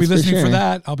culture. I'll be listening for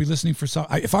that. I'll be listening for some.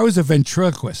 If I was a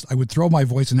ventriloquist, I would throw my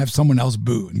voice and have someone else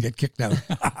boo and get kicked out.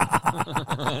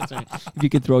 That's right. If you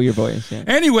could throw your voice. Yeah.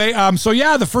 Anyway,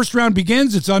 the first round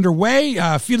begins. It's underway.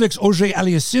 Felix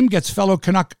Auger-Aliassime gets fellow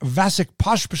Canuck Vasek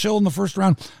Pospisil in the first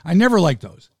round. I never liked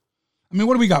those. I mean,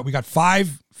 what do we got? We got 4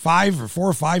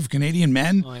 or 5 Canadian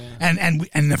men, and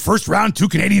in the first round, 2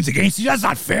 Canadians against each other. That's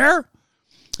not fair.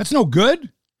 That's no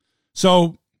good.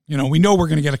 So. We know we're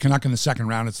going to get a Canuck in the second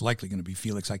round. It's likely going to be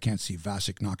Felix. I can't see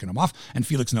Vasek knocking him off. And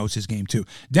Felix knows his game, too.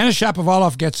 Denis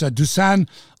Shapovalov gets Dusan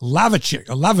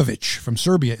Lajovic from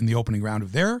Serbia in the opening round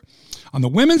of there. On the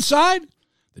women's side,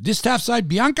 the distaff side,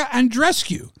 Bianca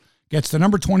Andreescu gets the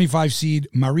number 25 seed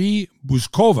Marie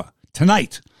Buzkova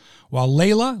tonight, while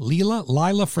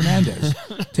Lila Fernandez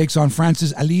takes on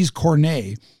France's Alize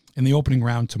Cornet in the opening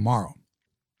round tomorrow.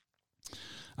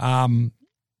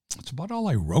 That's about all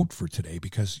I wrote for today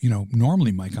because,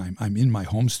 normally, Mike, I'm in my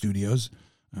home studios.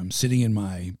 I'm sitting in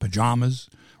my pajamas,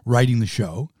 writing the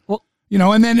show. Well,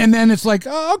 and then it's like,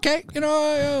 oh, okay,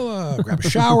 I'll grab a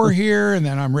shower here, and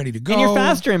then I'm ready to go. And you're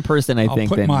faster in person, I think.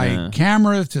 I'll put my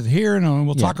camera to here, and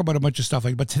we'll talk about a bunch of stuff.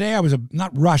 But today I was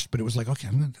not rushed, but it was like, okay,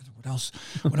 what else?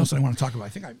 What else do I want to talk about? I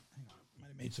think I might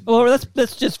have Well,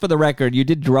 that's just for the record. You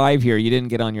did drive here. You didn't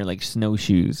get on your like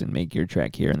snowshoes and make your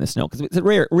trek here in the snow because it's a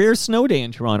rare snow day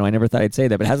in Toronto. I never thought I'd say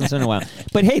that, but it hasn't snowed in a while.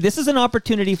 But hey, this is an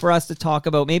opportunity for us to talk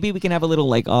about. Maybe we can have a little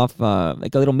like a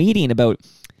little meeting about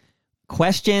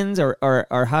questions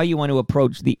or how you want to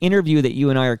approach the interview that you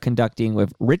and I are conducting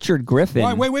with Richard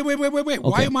Griffin. Wait. Okay.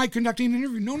 Why am I conducting an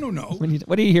interview? No.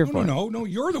 What are you here for? No.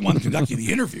 You're the one conducting the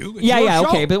interview. It's yeah. Show.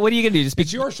 Okay. But what are you going to do?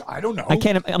 It's your show. I don't know. I'm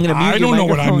going to mute I don't know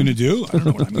what I'm microphone. going to do. I don't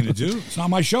know what I'm going to do. It's not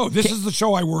my show. This is the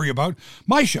show I worry about.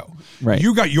 My show. Right.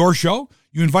 You got your show.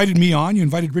 You invited me on. You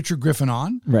invited Richard Griffin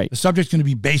on. Right. The subject's going to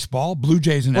be baseball, Blue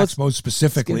Jays and Expos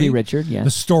specifically. It's going to be Richard, yeah.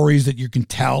 The stories that you can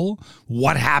tell,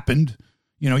 what happened.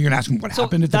 You know, you're going to ask him what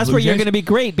happened at the That's Blue where Jays. you're going to be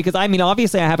great because, I mean,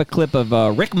 obviously I have a clip of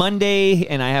Rick Monday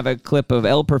and I have a clip of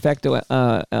El Perfecto,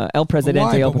 El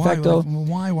Presidente, El Perfecto.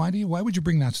 Why would you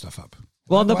bring that stuff up?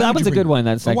 Well, that was a good one.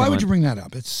 That second why would one. you bring that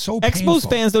up? It's so painful. Expos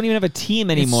fans don't even have a team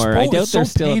anymore. I doubt they're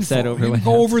still upset over it.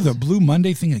 Go over the Blue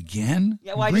Monday thing again?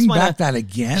 Yeah, well, bring back that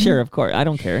again? Sure, of course. I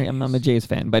don't care. I'm a Jays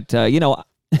fan. But, and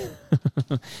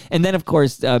then, of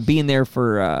course, being there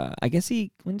for,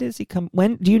 when does he come?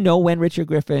 Do you know when Richard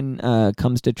Griffin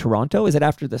comes to Toronto? Is it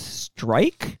after the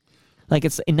strike? Like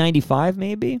it's in 95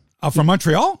 maybe? From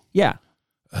Montreal? Yeah.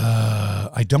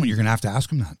 I don't. You're going to have to ask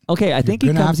him that. Okay, I think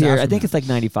he comes here. I think it's like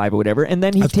 95 or whatever. And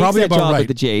then he takes that job at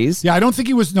the Jays. Yeah, I don't think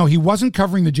he was. No, he wasn't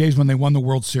covering the Jays when they won the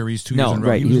World Series 2 years in a row.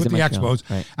 Right. He was with the Expos.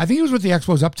 Right. I think he was with the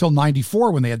Expos up till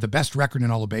 94 when they had the best record in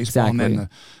all of baseball. Exactly.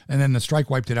 And then the strike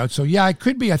wiped it out. So, yeah, it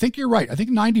could be. I think you're right. I think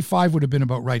 95 would have been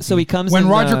about right. So he comes when in,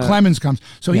 Roger Clemens comes.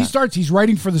 So yeah. he's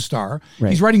writing for the Star. Right.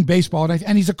 He's writing baseball.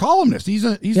 And he's a columnist. He's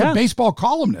a baseball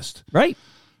columnist. Right.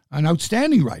 An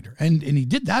outstanding writer. And he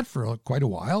did that for quite a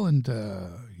while. And,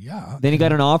 yeah. Then he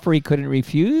got an offer he couldn't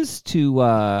refuse to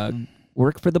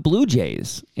work for the Blue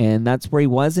Jays. And that's where he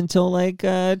was until like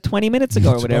 20 minutes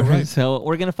ago or whatever. Right. So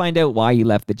we're going to find out why he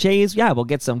left the Jays. Yeah, we'll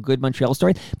get some good Montreal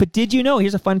stories. But did you know,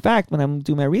 here's a fun fact when I'm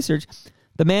doing my research,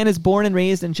 the man is born and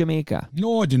raised in Jamaica.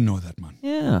 No, I didn't know that, man.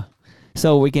 Yeah.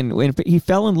 So he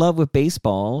fell in love with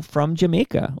baseball from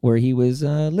Jamaica, where he was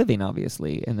living,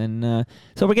 obviously. And then,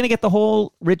 so we're going to get the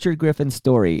whole Richard Griffin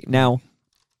story. Now,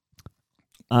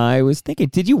 I was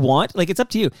thinking, it's up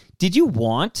to you. Did you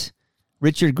want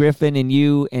Richard Griffin and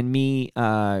you and me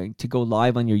to go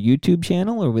live on your YouTube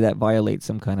channel, or would that violate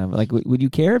some kind of, like, would you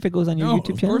care if it goes on your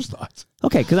YouTube channel? Of course not.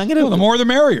 Okay, because I'm going to... the more the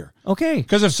merrier. Okay.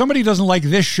 Because if somebody doesn't like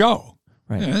this show...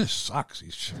 Right. Yeah, this sucks.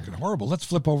 He's fucking horrible. Let's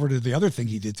flip over to the other thing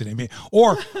he did today.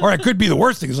 Or it could be the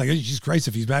worst thing. It's like, Jesus Christ,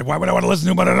 if he's bad, why would I want to listen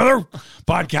to him on another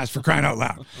podcast, for crying out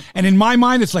loud? And in my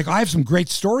mind, it's like, I have some great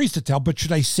stories to tell, but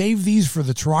should I save these for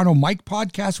the Toronto Mike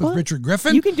podcast with Richard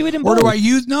Griffin? You can do it in both. Or do I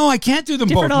use... No, I can't do them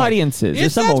different both. Different audiences.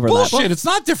 There's some overlap. Bullshit. It's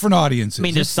not different audiences. I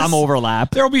mean, there's some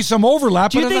overlap. There'll be some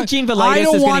overlap. Do you think Gene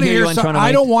Velitis is going to hear you on Toronto Mike?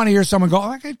 I don't want to hear someone go,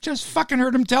 like, I just fucking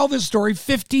heard him tell this story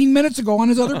 15 minutes ago on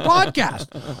his other podcast.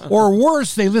 Or worse,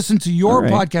 they listen to your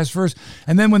podcast first,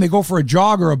 and then when they go for a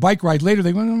jog or a bike ride later,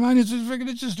 they go, "Mine is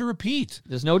just a repeat."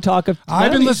 There's no talk of.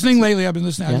 I've been listening lately. I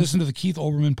listened to the Keith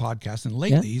Olbermann podcast, and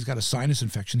lately he's got a sinus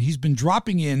infection. He's been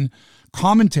dropping in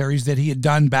commentaries that he had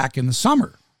done back in the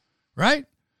summer, right?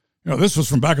 This was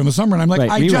from back in the summer, and I'm like,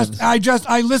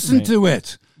 I listened to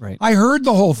it. Right. I heard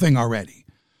the whole thing already.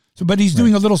 So, but he's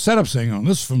doing a little setup saying,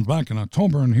 this is from back in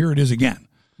October, and here it is again.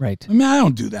 Right. I mean, I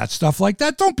don't do that stuff like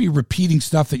that. Don't be repeating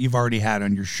stuff that you've already had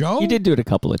on your show. You did do it a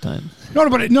couple of times.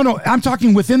 No. I'm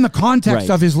talking within the context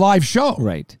of his live show.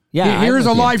 Right. Yeah. Here's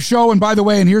a live show, and by the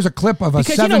way, and here's a clip of a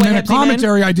 7-minute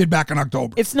commentary I did back in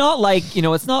October. It's not like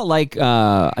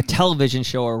a television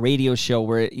show or a radio show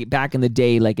where back in the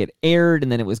day, like, it aired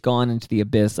and then it was gone into the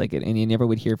abyss, and you never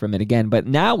would hear from it again. But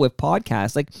now with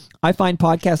podcasts, like, I find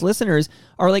podcast listeners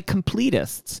are like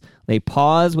completists. They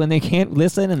pause when they can't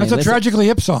listen, and that's a Tragically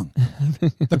Hip song,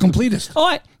 The Completist.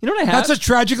 Oh, you know what I have? That's a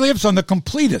Tragically Hip song, The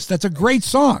Completist. That's a great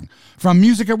song from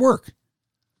Music at Work.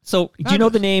 So, do you know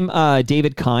the name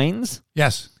David Kynes?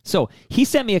 Yes. So, he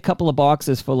sent me a couple of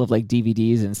boxes full of, like,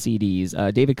 DVDs and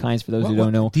CDs. David Kynes, for those who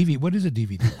don't know. What is a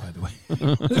DVD, by the way?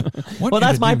 Well,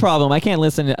 that's my problem. I can't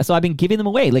listen. So, I've been giving them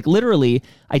away. Like, literally,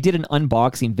 I did an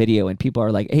unboxing video, and people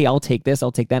are like, hey, I'll take this,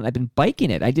 I'll take that. And I've been biking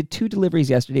it. I did 2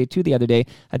 deliveries yesterday, 2 the other day.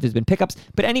 There's been pickups.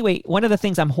 But anyway, one of the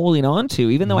things I'm holding on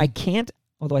to, even though I can't,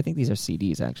 although I think these are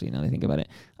CDs, actually, now that I think about it.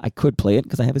 I could play it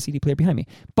because I have a CD player behind me.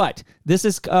 But this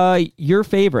is Your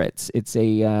Favorites. It's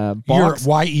a box.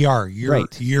 YER.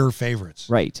 Your Favorites.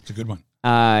 Right. It's a good one.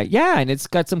 And it's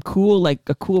got some cool, like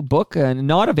a cool book,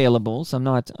 not available, so I'm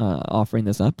not offering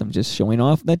this up. I'm just showing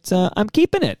off that I'm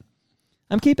keeping it.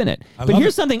 I'm keeping it. But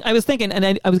here's something I was thinking, and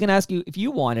I was going to ask you if you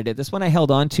wanted it. This one I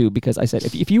held on to because I said,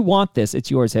 if you want this,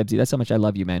 it's yours, Hebsy. That's how much I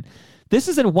love you, man. This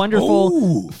is a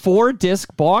wonderful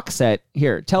 4-disc box set.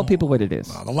 Here, tell people what it is.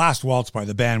 The Last Waltz by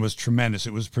the band was tremendous.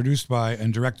 It was produced by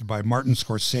and directed by Martin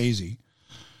Scorsese.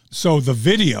 So the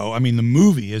video, I mean, the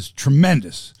movie is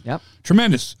tremendous. Yep.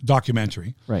 Tremendous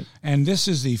documentary. Right. And this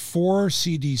is the 4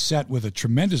 CD set with a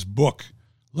tremendous book.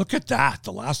 Look at that.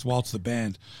 The Last Waltz, the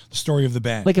band, the story of the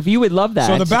band. Like if you would love that.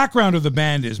 So the background of the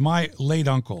band is my late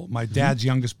uncle, my dad's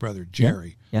youngest brother,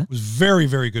 Jerry, was very,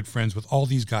 very good friends with all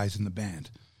these guys in the band.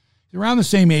 They're around the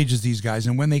same age as these guys.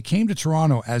 And when they came to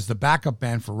Toronto as the backup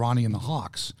band for Ronnie and the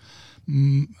Hawks,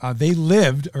 they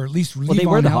lived, or at least they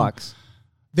were the Hawks.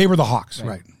 They were the Hawks,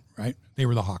 right. They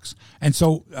were the Hawks. And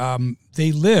so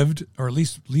they lived, or at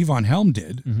least Levon Helm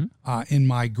did, in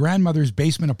my grandmother's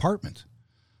basement apartment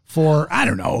for, I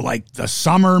don't know, like the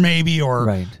summer maybe,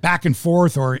 or back and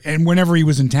forth, and whenever he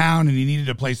was in town and he needed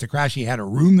a place to crash, he had a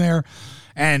room there.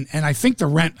 And I think the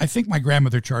rent, I think my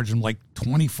grandmother charged him like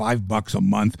 $25 a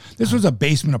month. This was a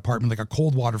basement apartment, like a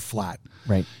cold water flat.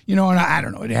 Right. And I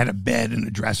don't know, it had a bed and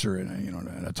a dresser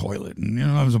and a toilet, and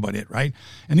that was about it, right?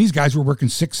 And these guys were working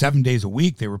 6-7 days a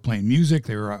week. They were playing music.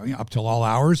 They were up till all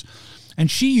hours. And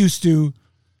she used to,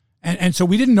 and so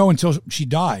we didn't know until she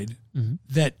died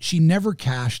that she never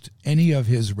cashed any of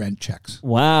his rent checks.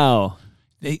 Wow.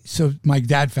 So my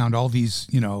dad found all these,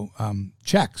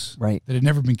 checks that had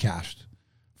never been cashed.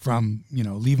 From,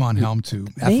 Levon Helm to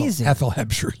Ethel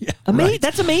Hebscher. Yeah,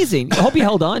 That's amazing. I hope he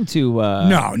held on to...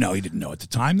 No, he didn't know at the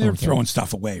time. They were throwing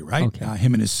stuff away, right? Okay.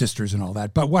 Him and his sisters and all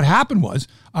that. But what happened was,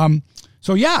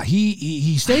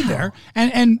 he stayed there.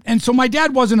 And so my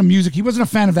dad wasn't he wasn't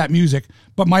a fan of that music,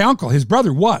 but my uncle, his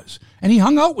brother, was. And he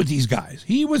hung out with these guys.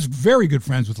 He was very good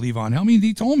friends with Levon Helm.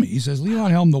 He told me, he says,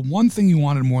 Levon Helm, the one thing he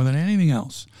wanted more than anything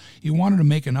else, he wanted to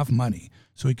make enough money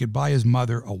so he could buy his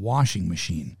mother a washing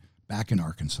machine. Back in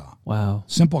Arkansas. Wow.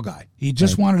 Simple guy. He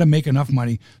just wanted to make enough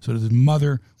money so that his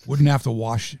mother wouldn't have to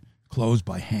wash clothes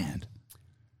by hand.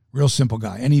 Real simple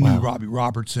guy. And he knew Robbie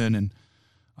Robertson and,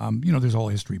 there's all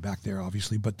history back there,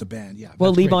 obviously, but the band, yeah.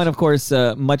 Well, Levon, of course,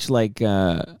 much like,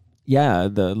 the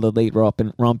late Romp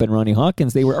and Ronnie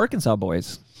Hawkins, they were Arkansas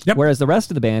boys. Yep. Whereas the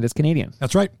rest of the band is Canadian.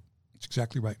 That's right. That's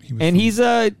exactly right. He's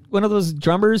one of those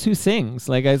drummers who sings,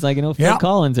 like Phil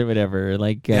Collins or whatever.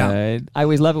 I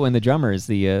always love it when the drummer is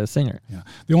the singer. Yeah.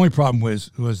 The only problem was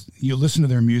you listen to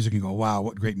their music and go, wow,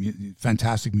 what great,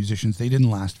 fantastic musicians. They didn't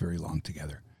last very long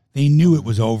together. They knew it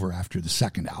was over after the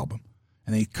second album,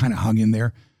 and they kind of hung in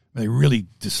there. They really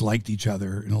disliked each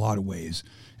other in a lot of ways,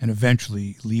 and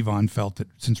eventually Levon felt that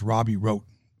since Robbie wrote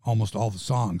almost all the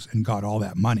songs and got all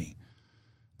that money,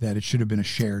 that it should have been a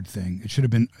shared thing. It should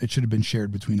have been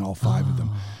shared between all 5 of them.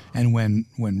 And when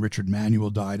Richard Manuel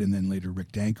died, and then later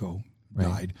Rick Danko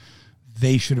died,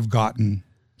 they should have gotten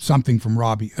something from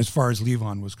Robbie as far as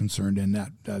Levon was concerned. And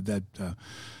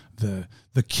the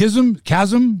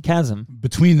chasm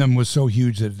between them was so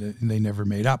huge that they never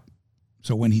made up.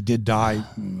 So when he did die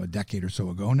a decade or so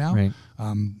ago now,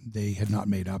 they had not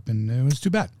made up, and it was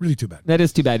too bad. Really too bad. That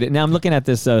is too bad. Now I'm looking at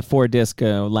this 4-disc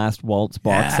Last Waltz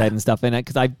box set and stuff, and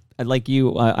because I like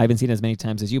you, I haven't seen it as many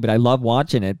times as you, but I love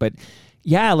watching it. But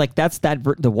yeah, like that's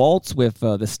the waltz with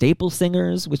the Staple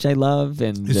Singers, which I love.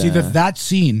 And you see that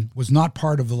scene was not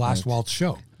part of the Last Waltz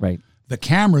show. Right. The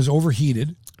cameras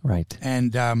overheated. Right.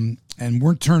 And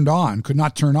weren't turned on, could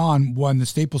not turn on when the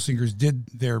Staple Singers did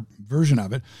their version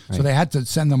of it. Right. So they had to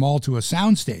send them all to a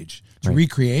sound stage to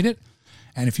recreate it.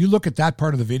 And if you look at that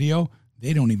part of the video,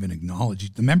 they don't even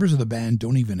acknowledge the members of the band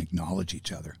don't even acknowledge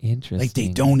each other. Interesting. Like they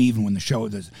don't even when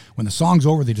the song's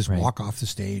over, they just walk off the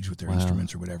stage with their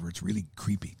instruments or whatever. It's really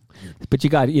creepy. Weird. But you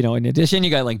got, in addition, you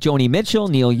got like Joni Mitchell,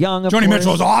 Neil Young. Joni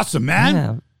Mitchell was awesome, man.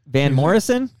 Yeah. Van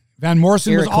Morrison was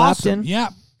Eric awesome. Clapton. Yeah.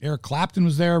 Eric Clapton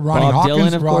was there. Ronnie Bob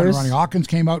Hawkins, Dylan, of course. Ronnie Hawkins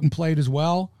came out and played as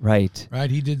well. Right.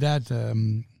 He did that.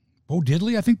 Bo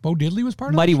Diddley, I think Bo Diddley was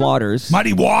part of Muddy that show? Waters.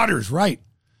 Muddy Waters, right.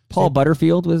 Paul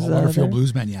Butterfield was Butterfield there?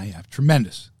 Bluesman, yeah.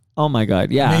 Tremendous. Oh, my God,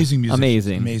 yeah. Amazing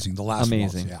music. Amazing. The Last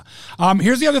Waltz, yeah.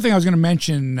 Here's the other thing I was going to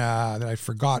mention that I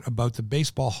forgot about the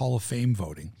Baseball Hall of Fame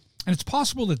voting. And it's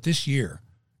possible that this year,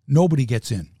 nobody gets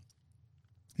in.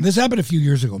 This happened a few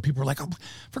years ago. People were like, oh,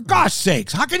 for gosh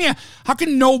sakes, how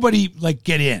can nobody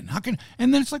get in?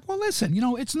 And then it's like, well, listen,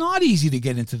 it's not easy to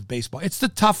get into the baseball. It's the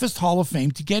toughest Hall of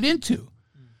Fame to get into.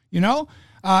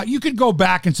 You could go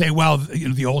back and say, well,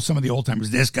 some of the old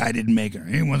timers, this guy didn't make it.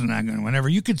 He wasn't that good, whatever.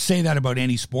 You could say that about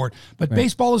any sport, but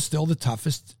baseball is still the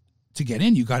toughest to get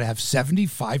in. You got to have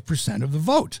 75% of the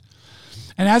vote.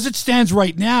 And as it stands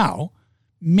right now,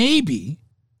 maybe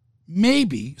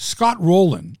Scott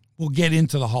Rowland will get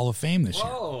into the Hall of Fame this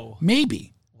year.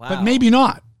 Maybe, Wow. but maybe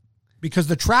not. Because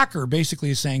the tracker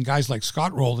basically is saying guys like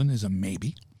Scott Rowland is a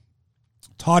maybe.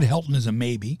 Todd Helton is a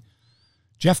maybe.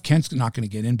 Jeff Kent's not going to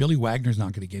get in. Billy Wagner's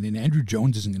not going to get in. Andrew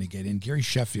Jones isn't going to get in. Gary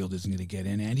Sheffield isn't going to get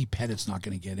in. Andy Pettit's not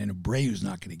going to get in. Abreu's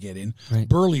not going to get in. Right.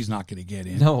 Burley's not going to get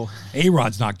in. No.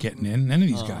 A-Rod's not getting in. None of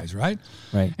these guys, right?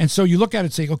 Right. And so you look at it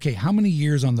and say, okay, how many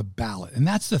years on the ballot? And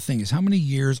that's the thing, is how many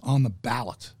years on the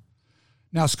ballot?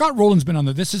 Now, Scott Rowland's been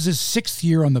this is his 6th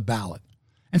year on the ballot.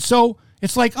 And so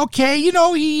it's like, okay,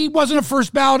 he wasn't a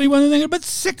first ballot, he wasn't anything, but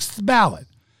 6th ballot.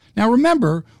 Now,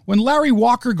 remember, when Larry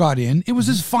Walker got in, it was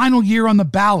his final year on the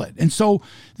ballot. And so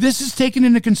this is taken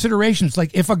into consideration. It's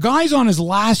like if a guy's on his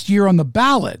last year on the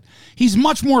ballot, he's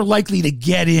much more likely to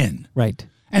get in. Right.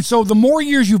 And so the more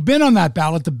years you've been on that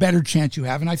ballot, the better chance you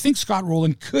have. And I think Scott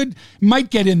Rowland might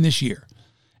get in this year.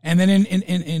 And then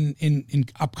in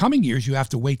upcoming years, you have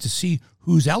to wait to see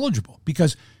who's eligible.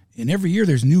 Because in every year,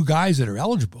 there's new guys that are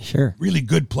eligible. Sure. Really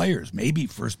good players, maybe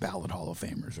first ballot Hall of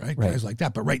Famers, right? Guys like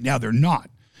that. But right now, they're not.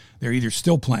 They're either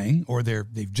still playing or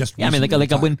they've just Yeah, I mean, like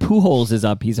when Pujols is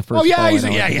up, he's a first. Yeah,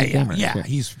 Sure.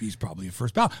 He's probably a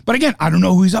first ballot. But again, I don't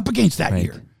know who he's up against that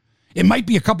year. It might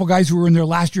be a couple guys who are in their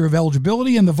last year of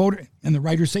eligibility, and the voter and the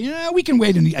writers say, we can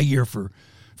wait a year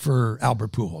for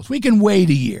Albert Pujols. We can wait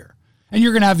a year. And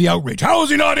you're going to have the outrage. How is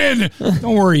he not in?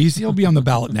 Don't worry, he'll be on the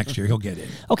ballot next year. He'll get in.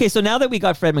 Okay, so now that we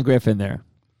got Fred McGriff in there,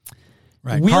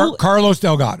 right? Carlos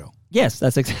Delgado. Yes,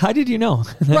 that's how did you know?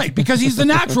 Right, because he's the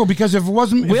natural. Because if it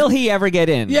wasn't, will he ever get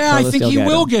in? Yeah, Carlos I think Delgado. he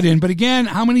will get in. But again,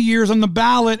 how many years on the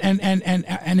ballot? And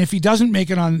if he doesn't make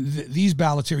it on these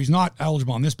ballots here, he's not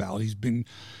eligible on this ballot.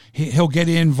 He'll get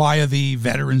in via the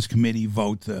Veterans Committee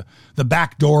vote, the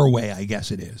back doorway, I guess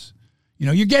it is.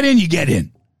 You get in, you get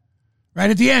in. Right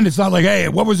at the end, it's not like, hey,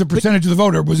 what was the percentage of the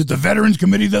voter? Was it the Veterans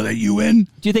Committee that let you in?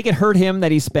 Do you think it hurt him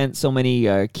that he spent so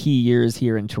many key years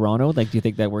here in Toronto? Like, do you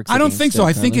think that works? I don't think so.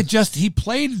 I think he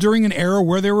played during an era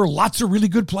where there were lots of really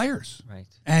good players. Right.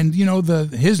 And,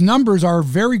 his numbers are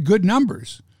very good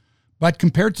numbers. But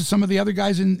compared to some of the other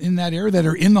guys in that era that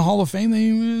are in the Hall of Fame, they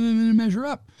measure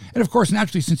up. And, of course,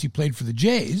 naturally, since he played for the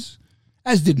Jays,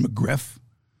 as did McGriff,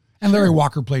 and Larry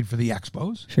Walker played for the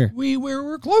Expos. Sure.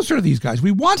 We're closer to these guys.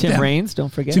 We want them. Tim Raines,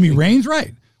 don't forget. Timmy Raines,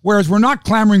 right. Whereas we're not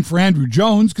clamoring for Andrew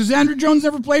Jones because Andrew Jones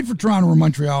never played for Toronto or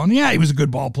Montreal. And yeah, he was a good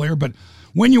ball player, but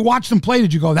when you watched him play,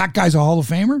 did you go, that guy's a Hall of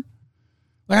Famer?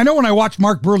 Like, I know when I watched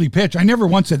Mark Burley pitch, I never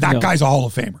once said that guy's a Hall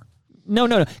of Famer. No.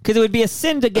 Because it would be a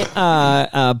sin to get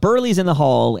Burley's in the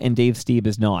Hall and Dave Stieb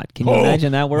is not. Can you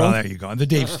imagine that world? Well, there you go. The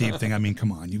Dave Stieb thing, I mean,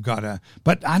 come on. You've got to...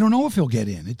 But I don't know if he'll get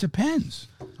in. It depends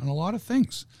on a lot of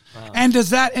things. Wow.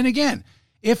 And again,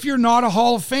 if you're not a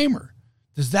Hall of Famer,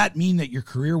 does that mean that your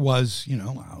career was,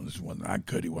 this wasn't that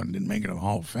good. He didn't make it in the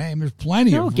Hall of Fame. There's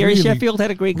plenty of Gary Sheffield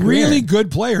had a great career. Really good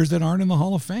players that aren't in the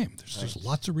Hall of Fame. There's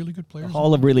lots of really good players. The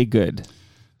Hall of really good.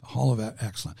 Hall of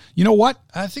Excellent. You know what?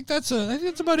 I think that's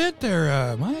about it there.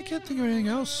 I can't think of anything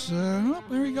else. There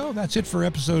we go. That's it for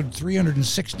episode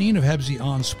 316 of Hebsy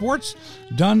on Sports,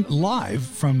 done live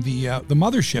from the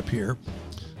mothership here,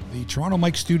 the Toronto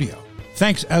Mike Studio.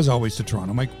 Thanks, as always, to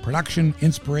Toronto Mike. Production,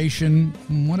 inspiration.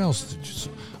 What else?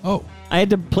 I had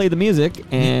to play the music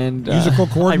and musical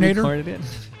coordinator. I recorded it.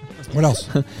 What else?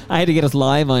 I had to get us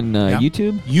live on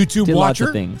YouTube. YouTube Did watcher. Lots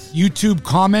of things. YouTube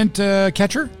comment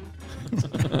catcher.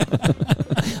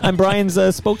 I'm Brian's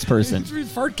spokesperson.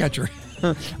 Fart catcher.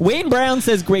 Wayne Brown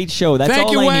says, great show. That's Thank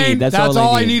all you, I Wayne. need. That's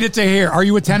all I needed to hear. Are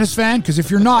you a tennis fan? Because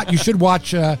if you're not, you should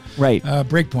watch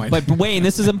Breakpoint. But Wayne,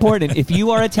 this is important. If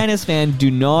you are a tennis fan, do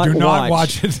not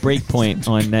watch it. Breakpoint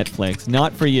on Netflix.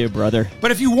 Not for you, brother.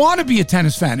 But if you want to be a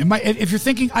tennis fan, if you're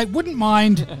thinking, I wouldn't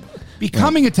mind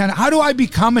becoming a tennis. How do I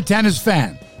become a tennis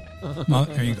fan? Well,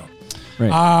 there you go.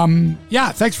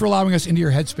 Right. Thanks for allowing us into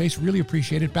your headspace. Really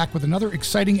appreciate it. Back with another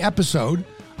exciting episode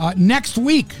next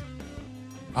week,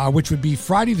 which would be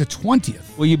Friday the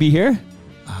 20th. Will you be here?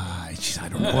 I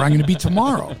don't know where I'm going to be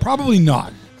tomorrow. Probably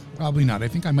not. I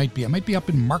think I might be. I might be up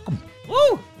in Markham.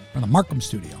 Woo! From the Markham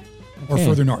studio. Or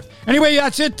further north. Anyway,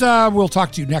 that's it. We'll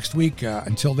talk to you next week.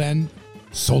 Until then,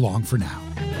 so long for now.